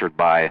sponsored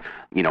by,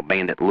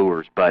 Bandit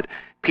Lures, but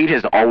Pete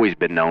has always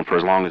been known, for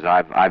as long as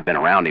I've been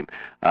around him,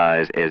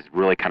 as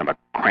really kind of a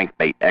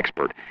crankbait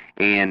expert.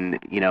 And,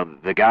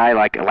 the guy,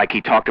 like he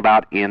talked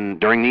about during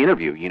the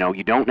interview,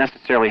 you don't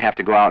necessarily have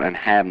to go out and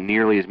have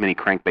nearly as many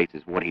crankbaits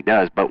as what he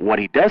does, but what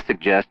he does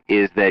suggest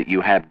is that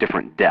you have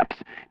different depths,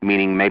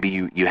 meaning maybe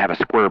you have a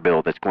square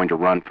bill that's going to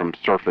run from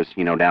surface,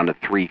 down to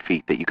 3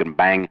 feet that you can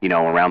bang,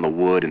 around the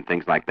wood and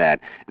things like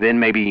that. Then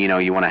maybe,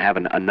 you want to have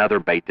another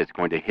bait that's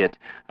going to hit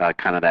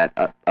kind of that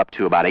up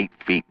to about 8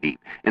 feet deep.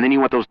 And then you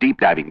want those deep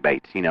diving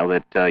baits,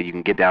 that you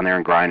can get down there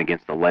and grind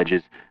against the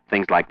ledges,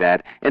 things like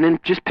that. And then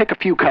just pick a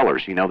few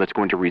colors, that's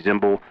going to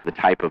resemble the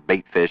type of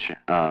bait fish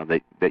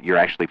that you're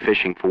actually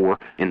fishing for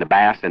in the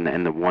bass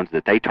and the ones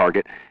that they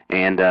target.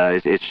 And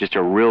it's just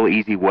a real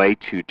easy way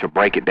to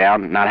break it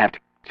down, not have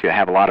to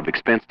have a lot of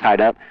expense tied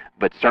up,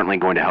 but certainly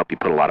going to help you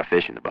put a lot of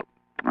fish in the boat.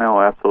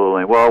 Oh,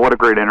 absolutely. Well, what a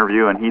great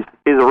interview, and he's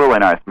a really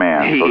nice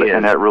man,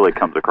 and that really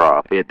comes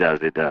across. It does.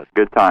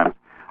 Good times.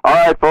 All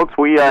right, folks,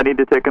 we need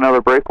to take another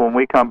break. When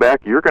we come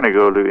back, you're going to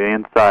go to the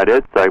Inside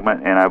Edge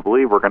segment, and I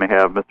believe we're going to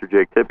have Mr.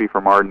 Jake Tippie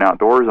from Arden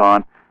Outdoors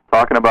on,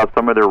 talking about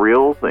some of their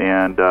reels,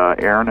 and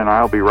Aaron and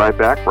I will be right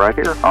back right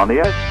here on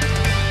The Edge.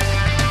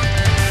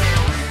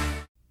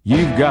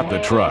 You've got the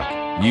truck.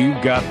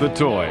 You've got the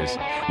toys.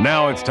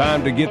 Now it's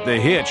time to get the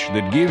hitch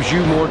that gives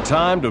you more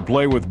time to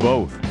play with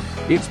both.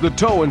 It's the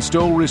Tow and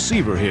Stow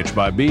Receiver Hitch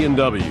by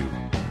B&W.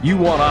 You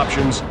want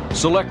options?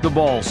 Select the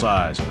ball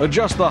size,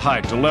 adjust the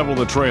height to level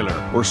the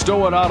trailer, or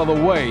stow it out of the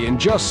way in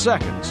just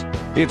seconds.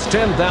 It's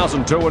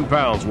 10,000 towing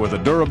pounds worth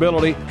of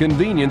durability,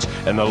 convenience,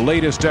 and the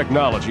latest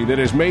technology that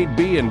has made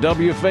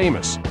B&W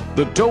famous.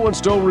 The Tow and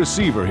Stow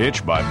Receiver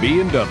Hitch by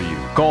B&W.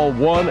 Call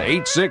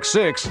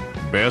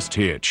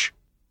 1-866-BEST-HITCH.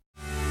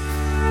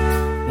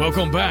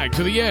 Welcome back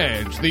to The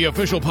Edge, the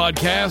official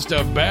podcast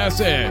of Bass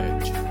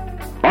Edge.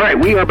 All right,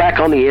 we are back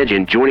on the Edge,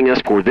 and joining us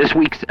for this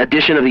week's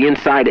edition of the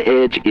Inside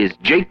Edge is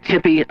Jake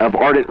Tippie of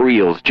Ardent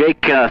Reels.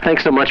 Jake,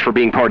 thanks so much for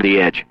being part of the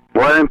Edge.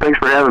 Well, thanks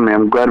for having me.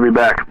 I'm glad to be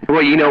back.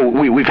 Well,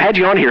 we've had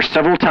you on here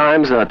several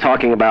times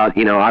talking about,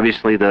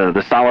 obviously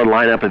the solid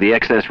lineup of the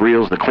XS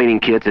reels, the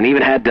cleaning kits, and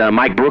even had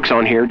Mike Brooks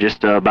on here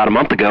just about a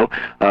month ago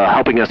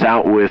helping us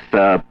out with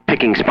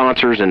picking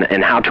sponsors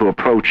and how to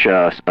approach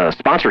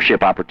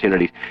sponsorship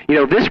opportunities.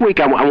 This week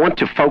I want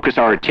to focus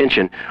our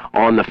attention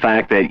on the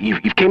fact that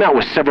you've came out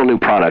with several new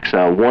products.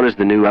 One is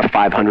the new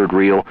F500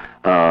 reel,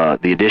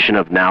 the addition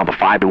of now the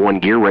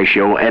 5-to-1 gear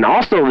ratio, and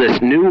also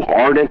this new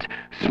Ardent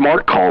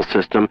Smart Call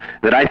system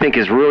that I think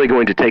is really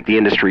going to take the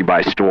industry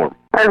by storm.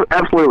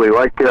 Absolutely.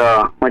 Like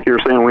you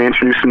were saying, we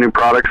introduced some new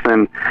products,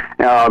 and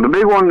the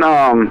big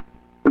one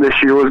this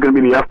year was going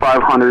to be the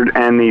F500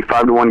 and the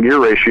 5-to-1 gear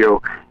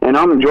ratio. And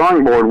on the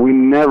drawing board, we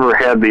never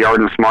had the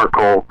Ardent Smart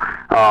Call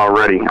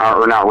ready,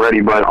 or not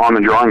ready, but on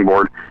the drawing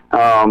board.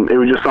 It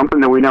was just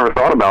something that we never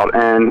thought about,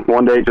 and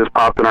one day it just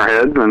popped in our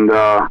heads. And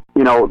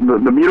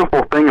the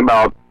beautiful thing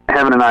about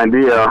having an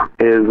idea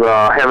is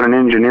having an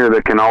engineer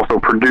that can also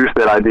produce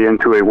that idea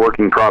into a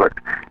working product.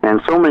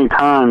 And so many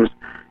times,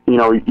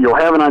 you'll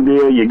have an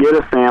idea, you get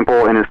a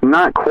sample, and it's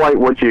not quite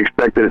what you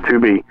expected it to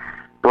be.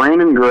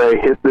 Brandon Gray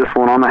hit this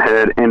one on the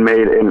head and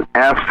made an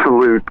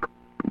absolute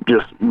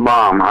just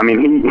bomb. I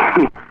mean,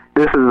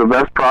 this is the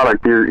best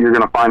product you're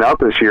going to find out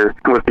this year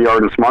with the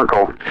Ardent Smart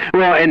Call.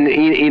 Well, and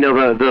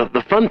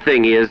the fun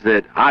thing is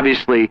that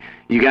obviously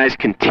you guys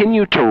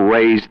continue to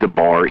raise the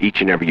bar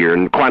each and every year,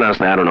 and quite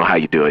honestly, I don't know how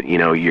you do it.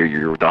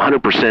 You're the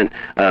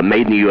 100%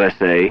 made in the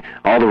USA.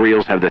 All the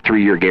reels have the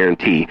 3-year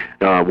guarantee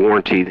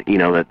warranty,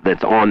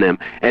 that's on them.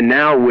 And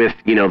now with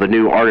the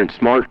new Ardent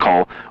Smart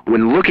Call,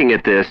 when looking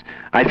at this,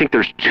 I think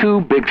there's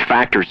two big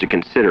factors to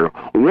consider.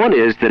 One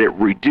is that it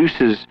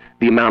reduces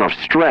the amount of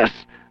stress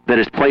that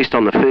is placed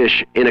on the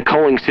fish in a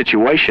culling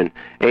situation.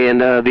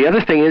 And the other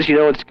thing is,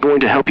 it's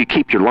going to help you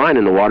keep your line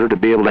in the water to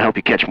be able to help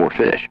you catch more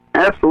fish.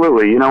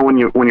 Absolutely. When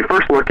you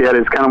first look at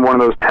it, it's kind of one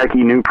of those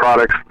techie new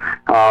products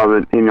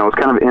that, it's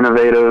kind of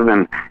innovative,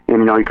 and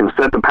you can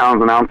set the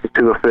pounds and ounces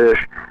to the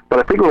fish. But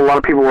I think what a lot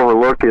of people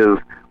overlook is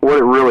what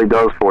it really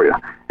does for you.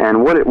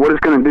 And what it's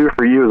going to do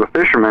for you as a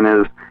fisherman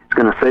is it's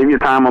going to save you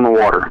time on the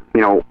water.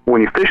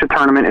 When you fish a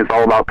tournament, it's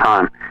all about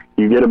time.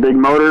 You get a big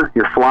motor,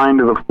 you're flying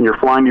to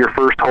your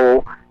first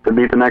hole to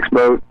beat the next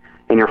boat,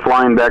 and you're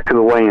flying back to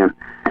the weigh-in.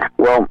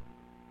 Well,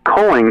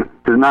 culling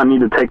does not need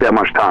to take that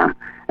much time,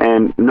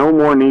 and no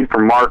more need for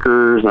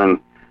markers and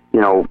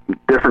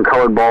different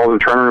colored balls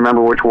and trying to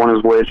remember which one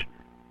is which.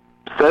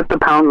 Set the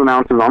pounds and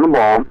ounces on the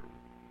ball,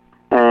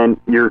 and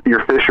your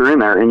fish are in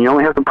there, and you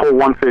only have to pull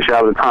one fish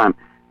out at a time.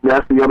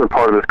 That's the other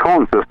part of this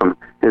culling system,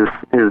 is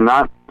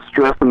not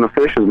stressing the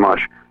fish as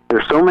much.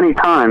 There's so many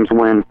times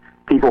when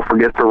people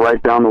forget to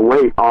write down the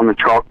weight on the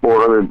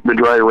chalkboard or the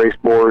dry erase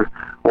board,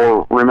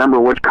 or remember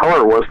which color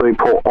it was, so they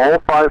pull all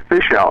 5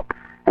 fish out.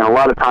 And a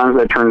lot of times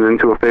that turns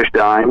into a fish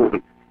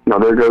dying.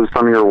 There goes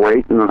some of your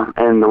weight,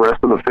 and the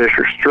rest of the fish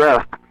are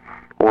stressed.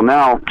 Well,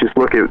 now just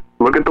look at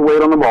the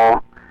weight on the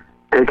ball,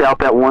 take out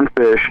that one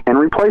fish, and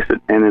replace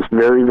it. And it's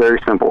very, very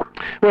simple.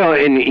 Well,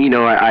 and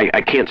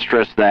I can't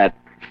stress that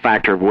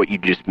factor of what you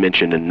just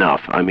mentioned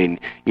enough. I mean,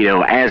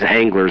 as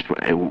anglers,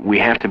 we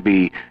have to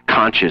be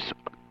conscious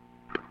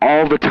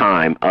all the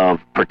time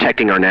of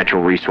protecting our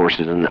natural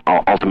resources, and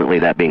ultimately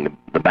that being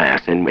the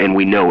bass. And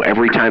we know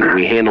every time that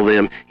we handle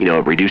them,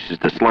 it reduces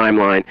the slime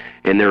line,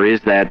 and there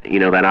is that,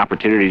 that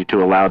opportunity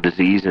to allow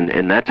disease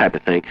and that type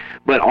of thing.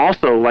 But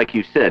also, like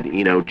you said,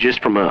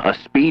 just from a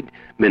speed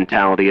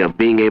mentality of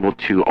being able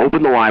to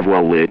open the live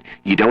well lid,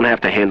 you don't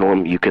have to handle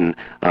them. You can,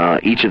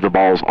 each of the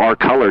balls are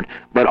colored,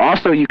 but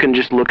also you can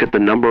just look at the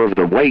number of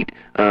the weight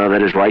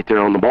that is right there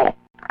on the ball.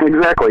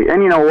 Exactly.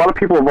 And, a lot of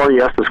people have already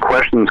asked us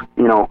questions,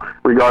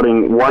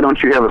 regarding why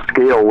don't you have a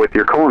scale with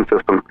your culling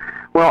system?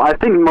 Well, I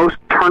think most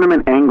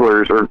tournament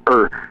anglers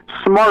are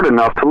smart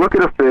enough to look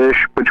at a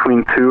fish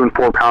between 2 and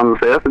 4 pounds and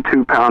say, that's a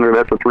 2-pounder,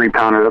 that's a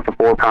 3-pounder, that's a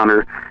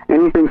 4-pounder.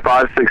 Anything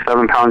 5, 6,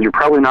 7 pounds, you're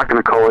probably not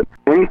going to cull it.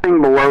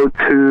 Anything below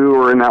 2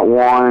 or in that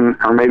 1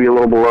 or maybe a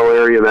little below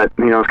area that,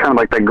 is kind of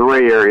like that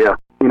gray area,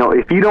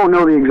 if you don't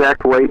know the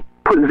exact weight,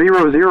 put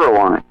 0,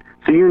 on it.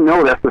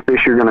 So that's the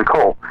fish you're going to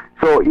cull.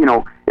 So,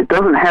 it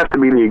doesn't have to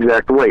be the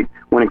exact weight.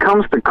 When it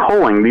comes to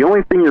culling, the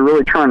only thing you're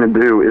really trying to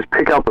do is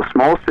pick out the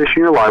smallest fish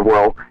in your live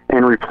well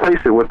and replace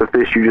it with the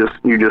fish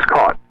you just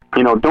caught.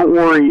 Don't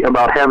worry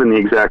about having the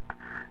exact,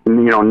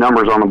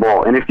 numbers on the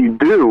ball. And if you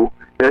do,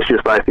 that's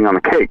just icing on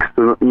the cake.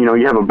 So,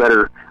 you have a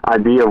better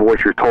idea of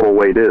what your total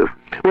weight is.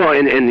 Well,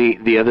 and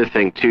the other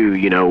thing, too,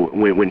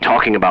 when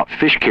talking about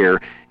fish care,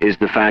 is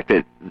the fact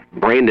that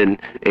Brandon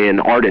and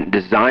Ardent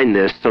designed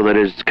this so that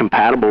it's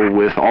compatible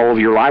with all of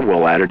your live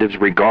well additives,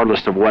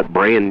 regardless of what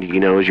brand,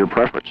 is your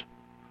preference.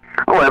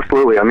 Oh,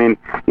 absolutely. I mean,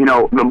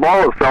 the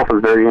ball itself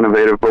is very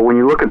innovative, but when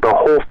you look at the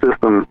whole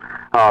system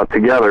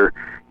together,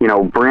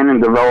 Brandon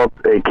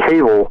developed a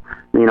cable,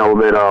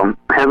 that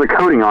has a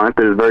coating on it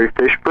that is very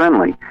fish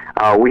friendly.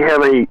 We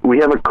have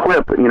a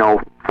clip,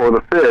 for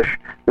the fish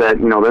that,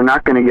 they're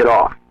not going to get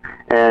off.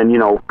 And,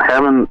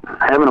 having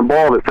a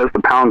ball that sets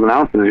the pounds and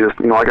ounces is just,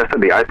 like I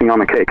said, the icing on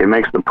the cake. It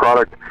makes the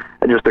product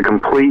just a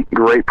complete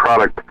great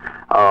product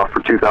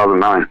for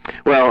 2009.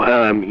 Well,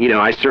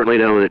 I certainly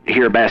know that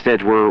here at Bass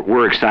Edge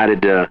we're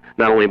excited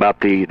not only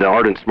about the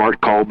Ardent Smart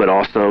Call, but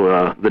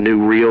also the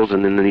new reels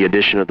and then the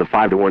addition of the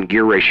 5-to-1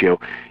 gear ratio.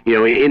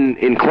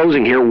 In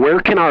closing here, where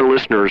can our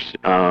listeners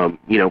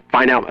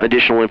find out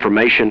additional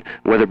information,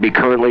 whether it be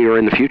currently or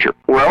in the future?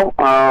 Well,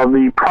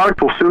 the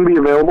product will soon be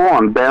available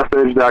on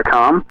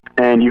BassEdge.com,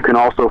 and you can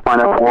also find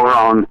out more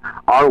on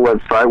our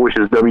website, which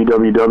is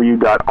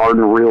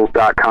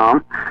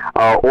www.ardentreels.com,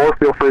 or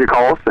feel free to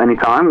call us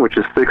anytime, which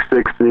is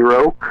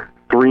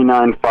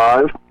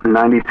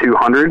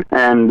 660-395-9200.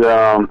 And,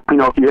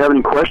 if you have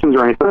any questions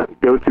or anything,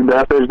 go to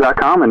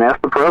BassEdge.com and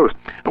ask the pros.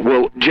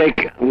 Well,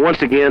 Jake,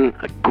 once again,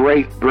 a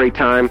great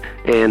time,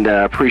 and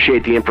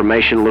appreciate the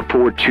information. Look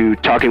forward to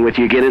talking with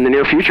you again in the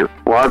near future.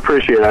 Well, I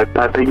appreciate it.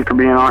 I thank you for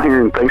being on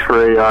here, and thanks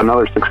for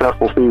another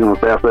successful season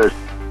with Bass Edge.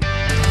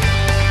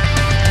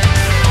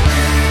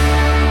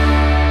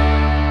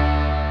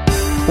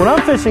 When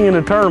I'm fishing in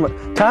a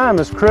tournament, time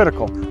is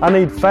critical. I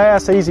need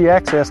fast, easy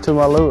access to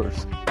my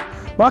lures.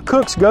 My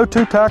Cook's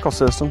go-to tackle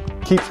system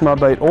keeps my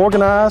bait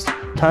organized,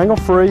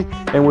 tangle-free,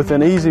 and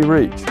within easy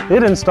reach.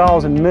 It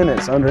installs in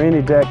minutes under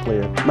any deck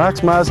lid,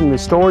 maximizing the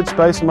storage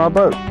space in my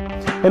boat.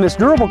 And its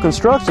durable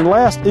construction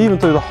lasts even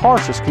through the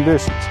harshest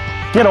conditions.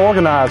 Get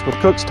organized with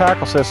Cook's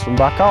tackle system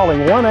by calling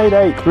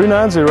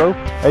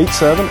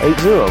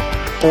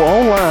 1-888-390-8780 or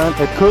online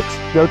at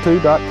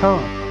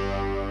cooksgoto.com.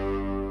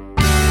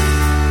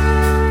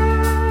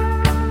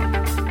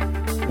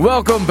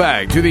 Welcome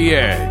back to The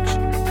Edge.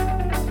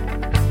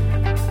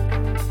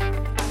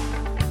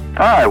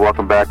 All right,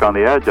 welcome back on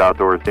The Edge.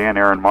 Outdoors Dan,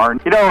 Aaron Martin.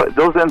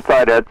 Those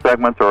Inside Edge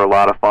segments are a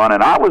lot of fun,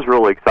 and I was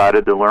really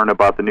excited to learn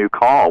about the new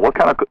call. What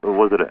kind of,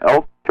 was it an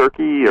elk,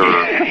 turkey, or?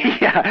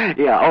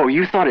 Yeah. Oh,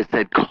 you thought it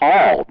said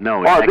call.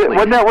 No, actually,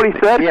 wasn't that what he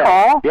said,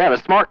 call? Yeah, the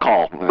smart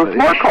call. The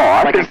smart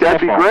call. I think that'd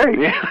be great.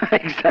 Yeah,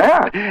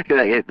 exactly.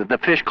 Yeah. The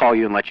fish call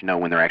you and let you know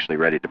when they're actually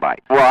ready to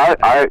bite. Well,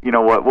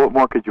 what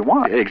more could you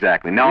want?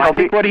 Exactly. No, I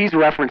think what he's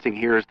referencing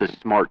here is the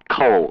smart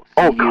cull.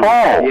 Oh,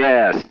 cull.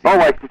 Yes. Oh,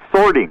 like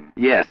sorting.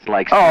 Yes,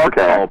 like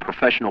cull,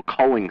 professional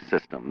culling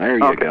system. There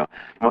you go.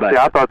 Well,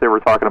 I thought they were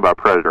talking about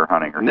predator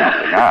hunting or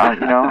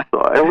something. So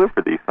I live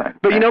for these things.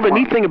 But the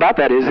neat thing about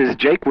that is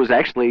Jake was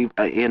actually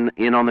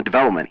in on the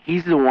development.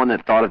 He's the one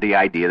that thought of the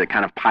idea, that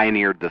kind of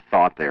pioneered the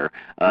thought there.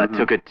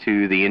 Took it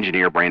to the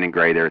engineer Brandon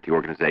Gray there at the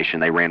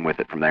organization. They ran with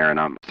it from there, and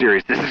I'm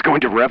serious. This is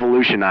going to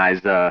revolutionize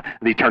the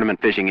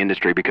tournament fishing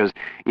industry because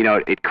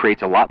it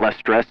creates a lot less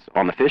stress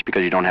on the fish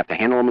because you don't have to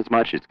handle them as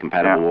much. It's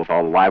compatible with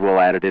all the live well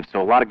additives,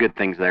 so a lot of good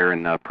things there,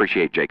 and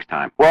appreciate Jake's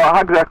time. Well, how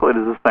exactly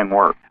does this thing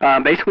work?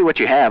 Basically, what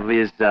you have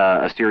is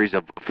a series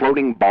of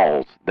floating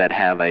balls that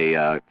have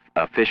a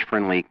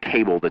fish-friendly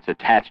cable that's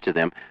attached to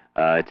them.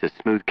 It's a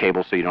smooth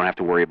cable, so you don't have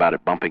to worry about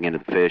it bumping into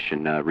the fish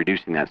and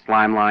reducing that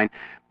slime line.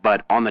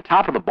 But on the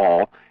top of the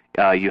ball,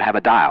 you have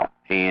a dial.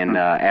 And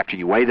after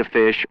you weigh the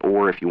fish,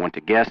 or if you want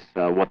to guess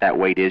what that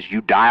weight is,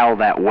 you dial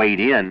that weight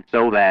in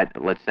so that,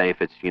 let's say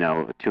if it's, a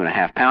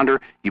 2.5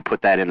 pounder, you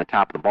put that in the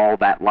top of the ball.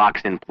 That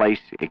locks in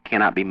place. It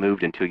cannot be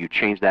moved until you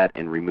change that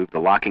and remove the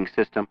locking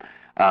system.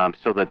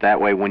 So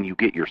that way when you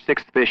get your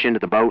sixth fish into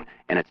the boat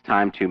and it's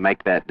time to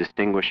make that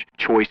distinguished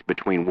choice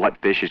between what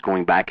fish is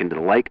going back into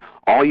the lake,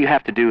 all you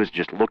have to do is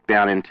just look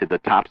down into the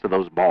tops of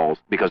those balls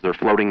because they're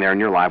floating there in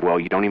your live well.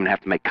 You don't even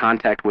have to make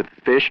contact with the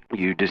fish.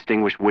 You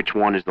distinguish which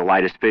one is the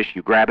lightest fish,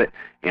 you grab it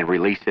and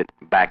release it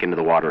back into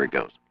the water it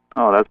goes.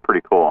 Oh, that's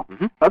pretty cool.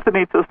 Mm-hmm. That's a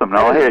neat system.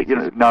 Now,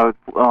 now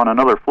on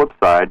another flip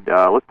side,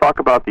 let's talk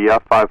about the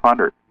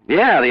F500.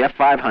 Yeah, the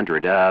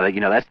F500.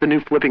 That's the new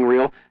flipping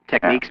reel,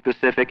 technique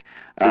specific.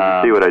 Did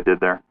you see what I did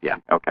there? Yeah.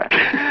 Okay.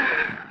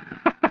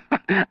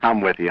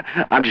 I'm with you.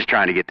 I'm just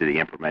trying to get to the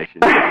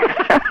information.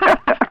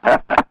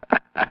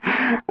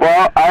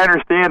 Well, I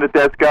understand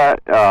that's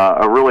got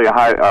a really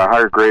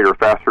higher grade or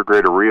faster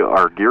grade of reel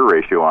or gear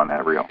ratio on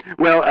that reel.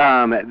 Well,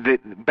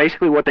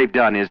 basically what they've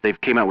done is they've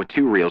came out with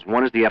two reels.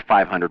 One is the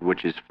F500,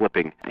 which is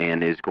flipping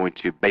and is going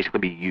to basically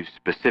be used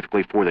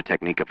specifically for the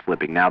technique of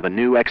flipping. Now, the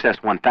new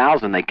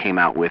XS1000 they came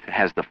out with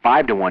has the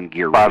 5-to-1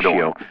 gear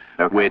ratio,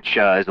 which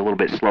is a little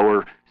bit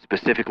slower,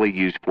 specifically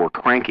used for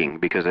cranking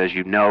because, as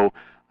you know,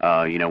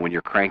 when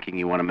you're cranking,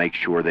 you want to make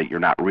sure that you're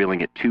not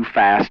reeling it too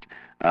fast.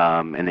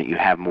 And that you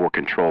have more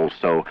control.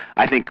 So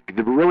I think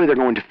really they're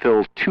going to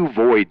fill two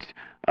voids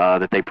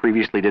that they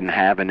previously didn't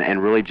have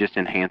and really just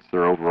enhance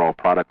their overall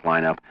product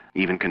lineup,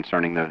 even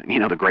concerning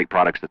the great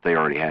products that they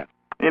already have.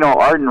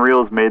 Ardent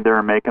Reels made there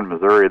in Macon,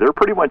 Missouri, they're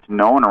pretty much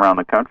known around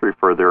the country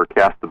for their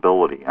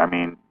castability. I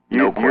mean,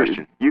 no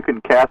question. You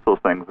can cast those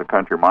things a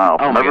country mile.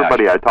 From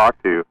everybody I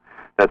talk to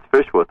that's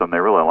fished with them, they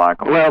really like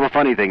them. Well, the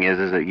funny thing is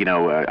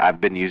that, I've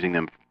been using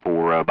them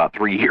for about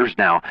 3 years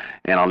now,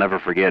 and I'll never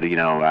forget,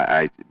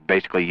 I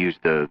basically use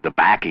the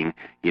backing,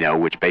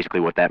 which basically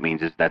what that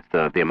means is that's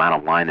the amount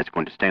of line that's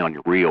going to stay on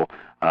your reel.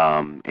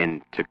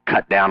 And to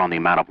cut down on the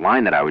amount of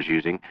line that I was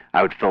using,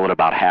 I would fill it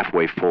about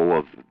halfway full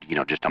of,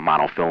 just a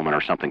monofilament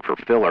or something for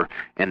filler,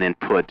 and then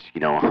put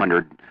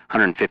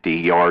 150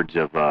 yards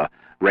of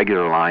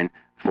regular line,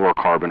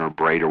 fluorocarbon or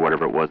braid or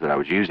whatever it was that I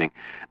was using.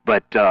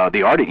 But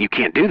the Ardent, you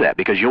can't do that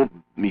because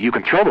you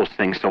can throw those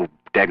things so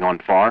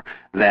daggone far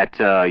that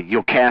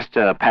you'll cast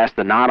past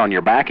the knot on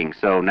your backing.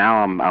 So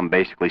now I'm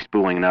basically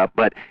spooling it up,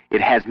 but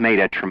it has made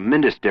a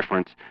tremendous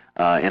difference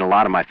in a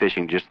lot of my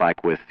fishing, just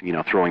like with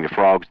throwing the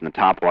frogs and the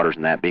topwaters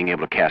and that, being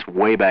able to cast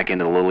way back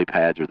into the lily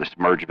pads or the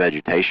submerged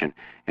vegetation,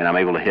 and I'm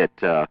able to hit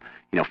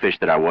fish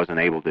that I wasn't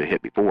able to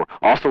hit before.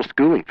 Also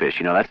schooling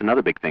fish, that's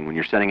another big thing. When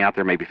you're setting out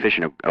there maybe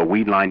fishing a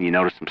weed line, you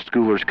notice some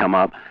schoolers come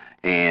up,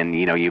 and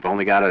you've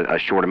only got a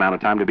short amount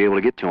of time to be able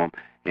to get to them,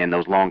 and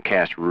those long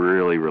casts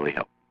really, really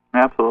help.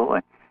 Absolutely.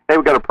 Hey,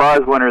 we've got a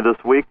prize winner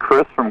this week,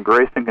 Chris from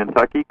Grayson,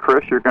 Kentucky.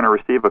 Chris, you're going to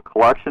receive a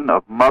collection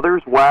of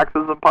Mother's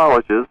waxes and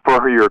polishes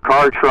for your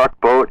car, truck,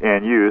 boat,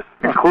 and use,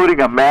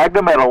 including a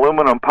Magnum and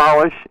aluminum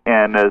polish.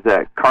 And is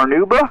that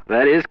Carnauba?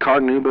 That is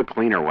Carnauba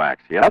cleaner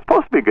wax. Yeah, that's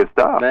supposed to be good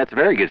stuff. That's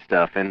very good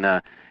stuff,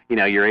 and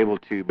you're able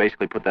to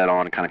basically put that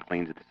on and kind of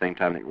cleans at the same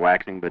time that you're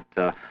waxing. But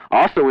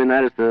also in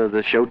that is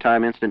the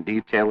Showtime Instant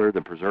Detailer,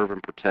 the Preserve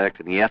and Protect,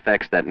 and the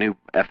FX, that new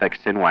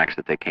FX Sin Wax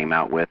that they came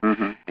out with.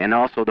 Mm-hmm. And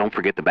also don't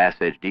forget the Bass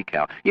Edge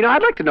decal.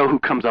 I'd like to know who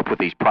comes up with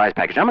these prize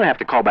packages. I'm going to have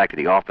to call back to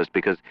the office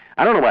because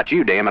I don't know about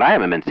you, Dan, but I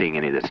haven't been seeing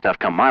any of this stuff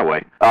come my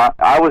way.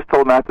 I was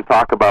told not to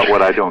talk about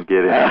what I don't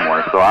get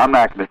anymore, so I'm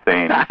not going to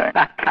say anything.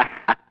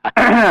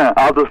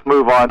 I'll just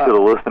move on to the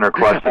listener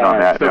question on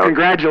that note. So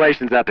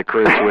congratulations out to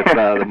Chris with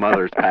the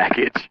Mother's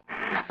package.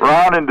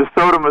 Ron in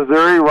DeSoto,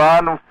 Missouri.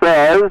 Ron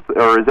says,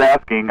 or is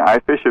asking, I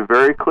fish a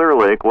very clear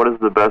lake. What is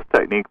the best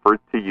technique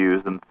to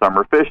use in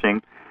summer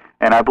fishing?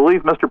 And I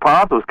believe Mr.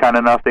 Pons was kind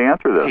enough to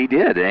answer this. He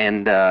did,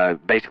 and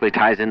basically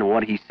ties into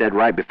what he said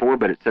right before,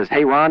 but it says,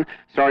 hey, Ron,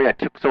 sorry I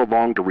took so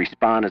long to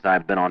respond as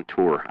I've been on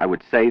tour. I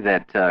would say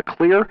that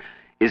clear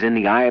is in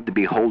the eye of the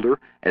beholder,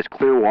 as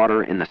clear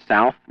water in the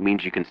south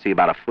means you can see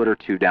about a foot or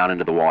two down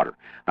into the water.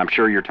 I'm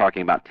sure you're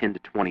talking about 10 to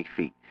 20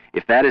 feet.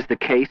 If that is the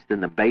case,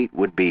 then the bait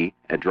would be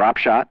a drop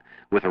shot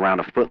with around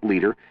a foot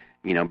leader.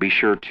 Be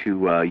sure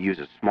to use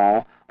as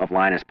small of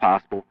line as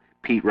possible.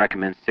 Pete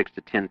recommends 6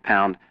 to 10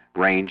 pound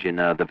range in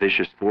the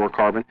Vicious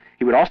fluorocarbon.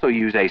 He would also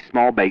use a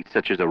small bait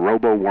such as a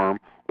robo worm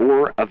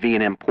or a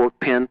V&M pork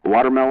pin.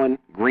 Watermelon,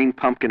 green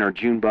pumpkin, or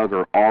June bug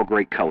are all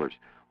great colors.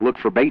 Look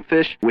for bait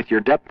fish with your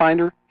depth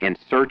finder and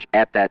search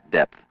at that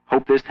depth.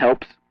 Hope this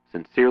helps.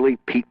 Sincerely,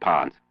 Pete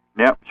Pons.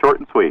 Yep, short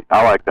and sweet.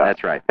 I like that.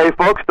 That's right. Hey,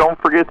 folks, don't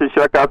forget to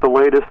check out the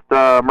latest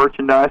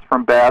merchandise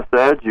from Bass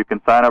Edge. You can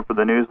sign up for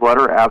the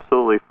newsletter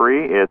absolutely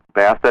free. It's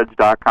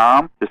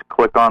bassedge.com. Just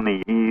click on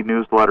the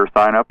e-newsletter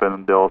sign up,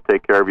 and they'll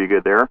take care of you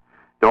good there.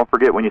 Don't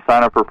forget, when you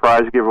sign up for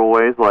prize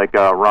giveaways like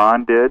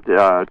Ron did,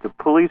 to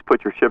please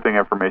put your shipping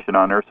information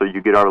on there so you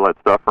get all that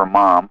stuff from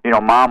Mom.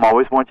 Mom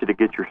always wants you to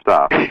get your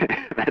stuff.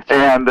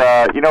 And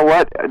you know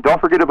what? Don't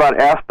forget about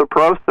Ask the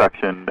Pro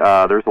section.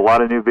 There's a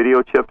lot of new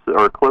video chips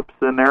or clips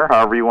in there,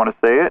 however you want to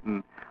say it,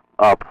 and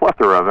a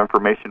plethora of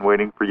information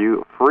waiting for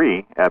you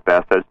free at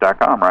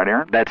bassedge.com, right,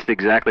 Aaron? That's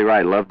exactly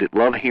right.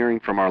 Love hearing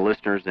from our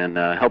listeners, and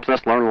helps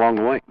us learn along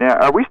the way. Yeah,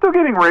 are we still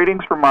getting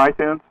ratings from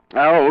iTunes?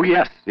 Oh,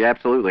 yes. Yeah,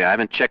 absolutely. I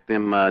haven't checked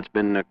them. It's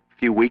been a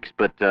few weeks,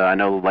 but I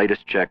know the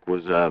latest check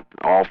was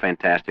all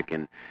fantastic,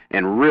 and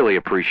really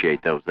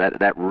appreciate those.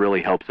 That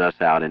really helps us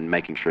out in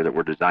making sure that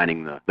we're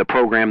designing the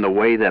program the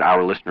way that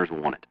our listeners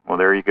want it. Well,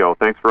 there you go.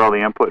 Thanks for all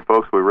the input,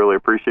 folks. We really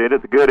appreciate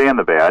it, the good and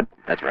the bad.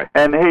 That's right.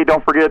 And, hey,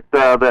 don't forget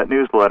that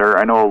newsletter.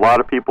 I know a lot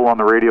of people on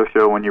the radio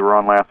show when you were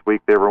on last week,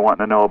 they were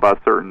wanting to know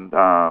about certain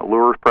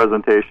lures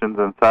presentations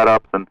and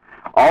setups, and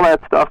all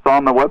that stuff's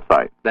on the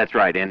website. That's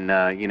right, and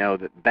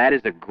that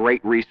is a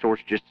great resource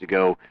just to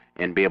go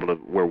and be able to,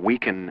 where we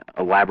can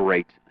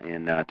elaborate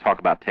and talk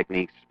about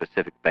techniques,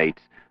 specific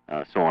baits,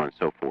 so on and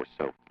so forth.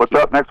 So, what's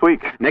up next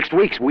week? Next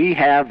week we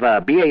have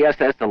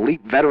BASS Elite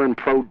Veteran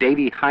Pro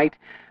Davey Height,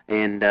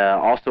 and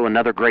also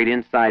another great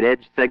Inside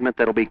Edge segment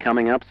that'll be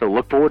coming up. So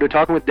look forward to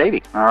talking with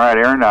Davey. All right,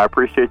 Aaron, I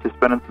appreciate you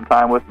spending some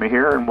time with me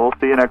here, and we'll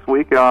see you next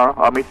week.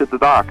 I'll meet you at the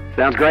dock.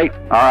 Sounds great.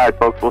 All right,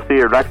 folks, we'll see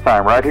you next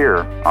time right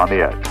here on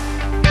The Edge.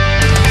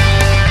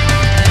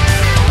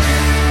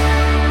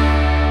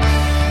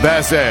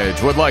 Bass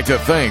Edge would like to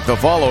thank the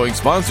following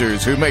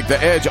sponsors who make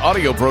the Edge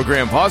audio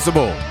program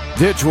possible: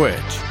 Ditch Witch,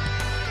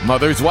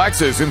 Mother's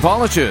Waxes and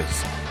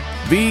Polishes,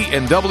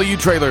 B&W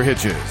Trailer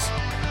Hitches,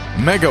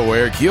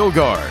 MegaWare Keel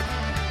Guard,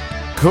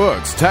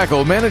 Cook's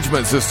Tackle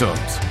Management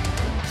Systems,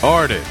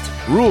 Ardent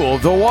Rule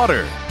the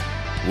Water,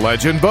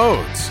 Legend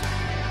Boats,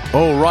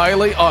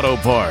 O'Reilly Auto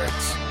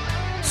Parts,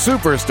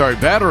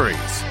 Superstart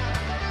Batteries,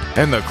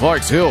 and the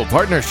Clarks Hill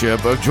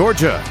Partnership of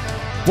Georgia.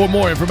 For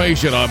more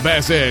information on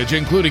Bass Edge,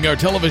 including our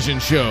television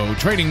show,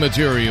 training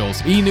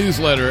materials,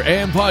 e-newsletter,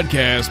 and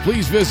podcast,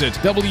 please visit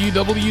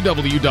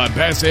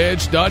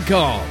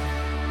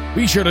www.bassedge.com.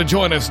 Be sure to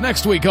join us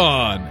next week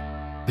on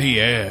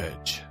The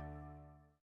Edge.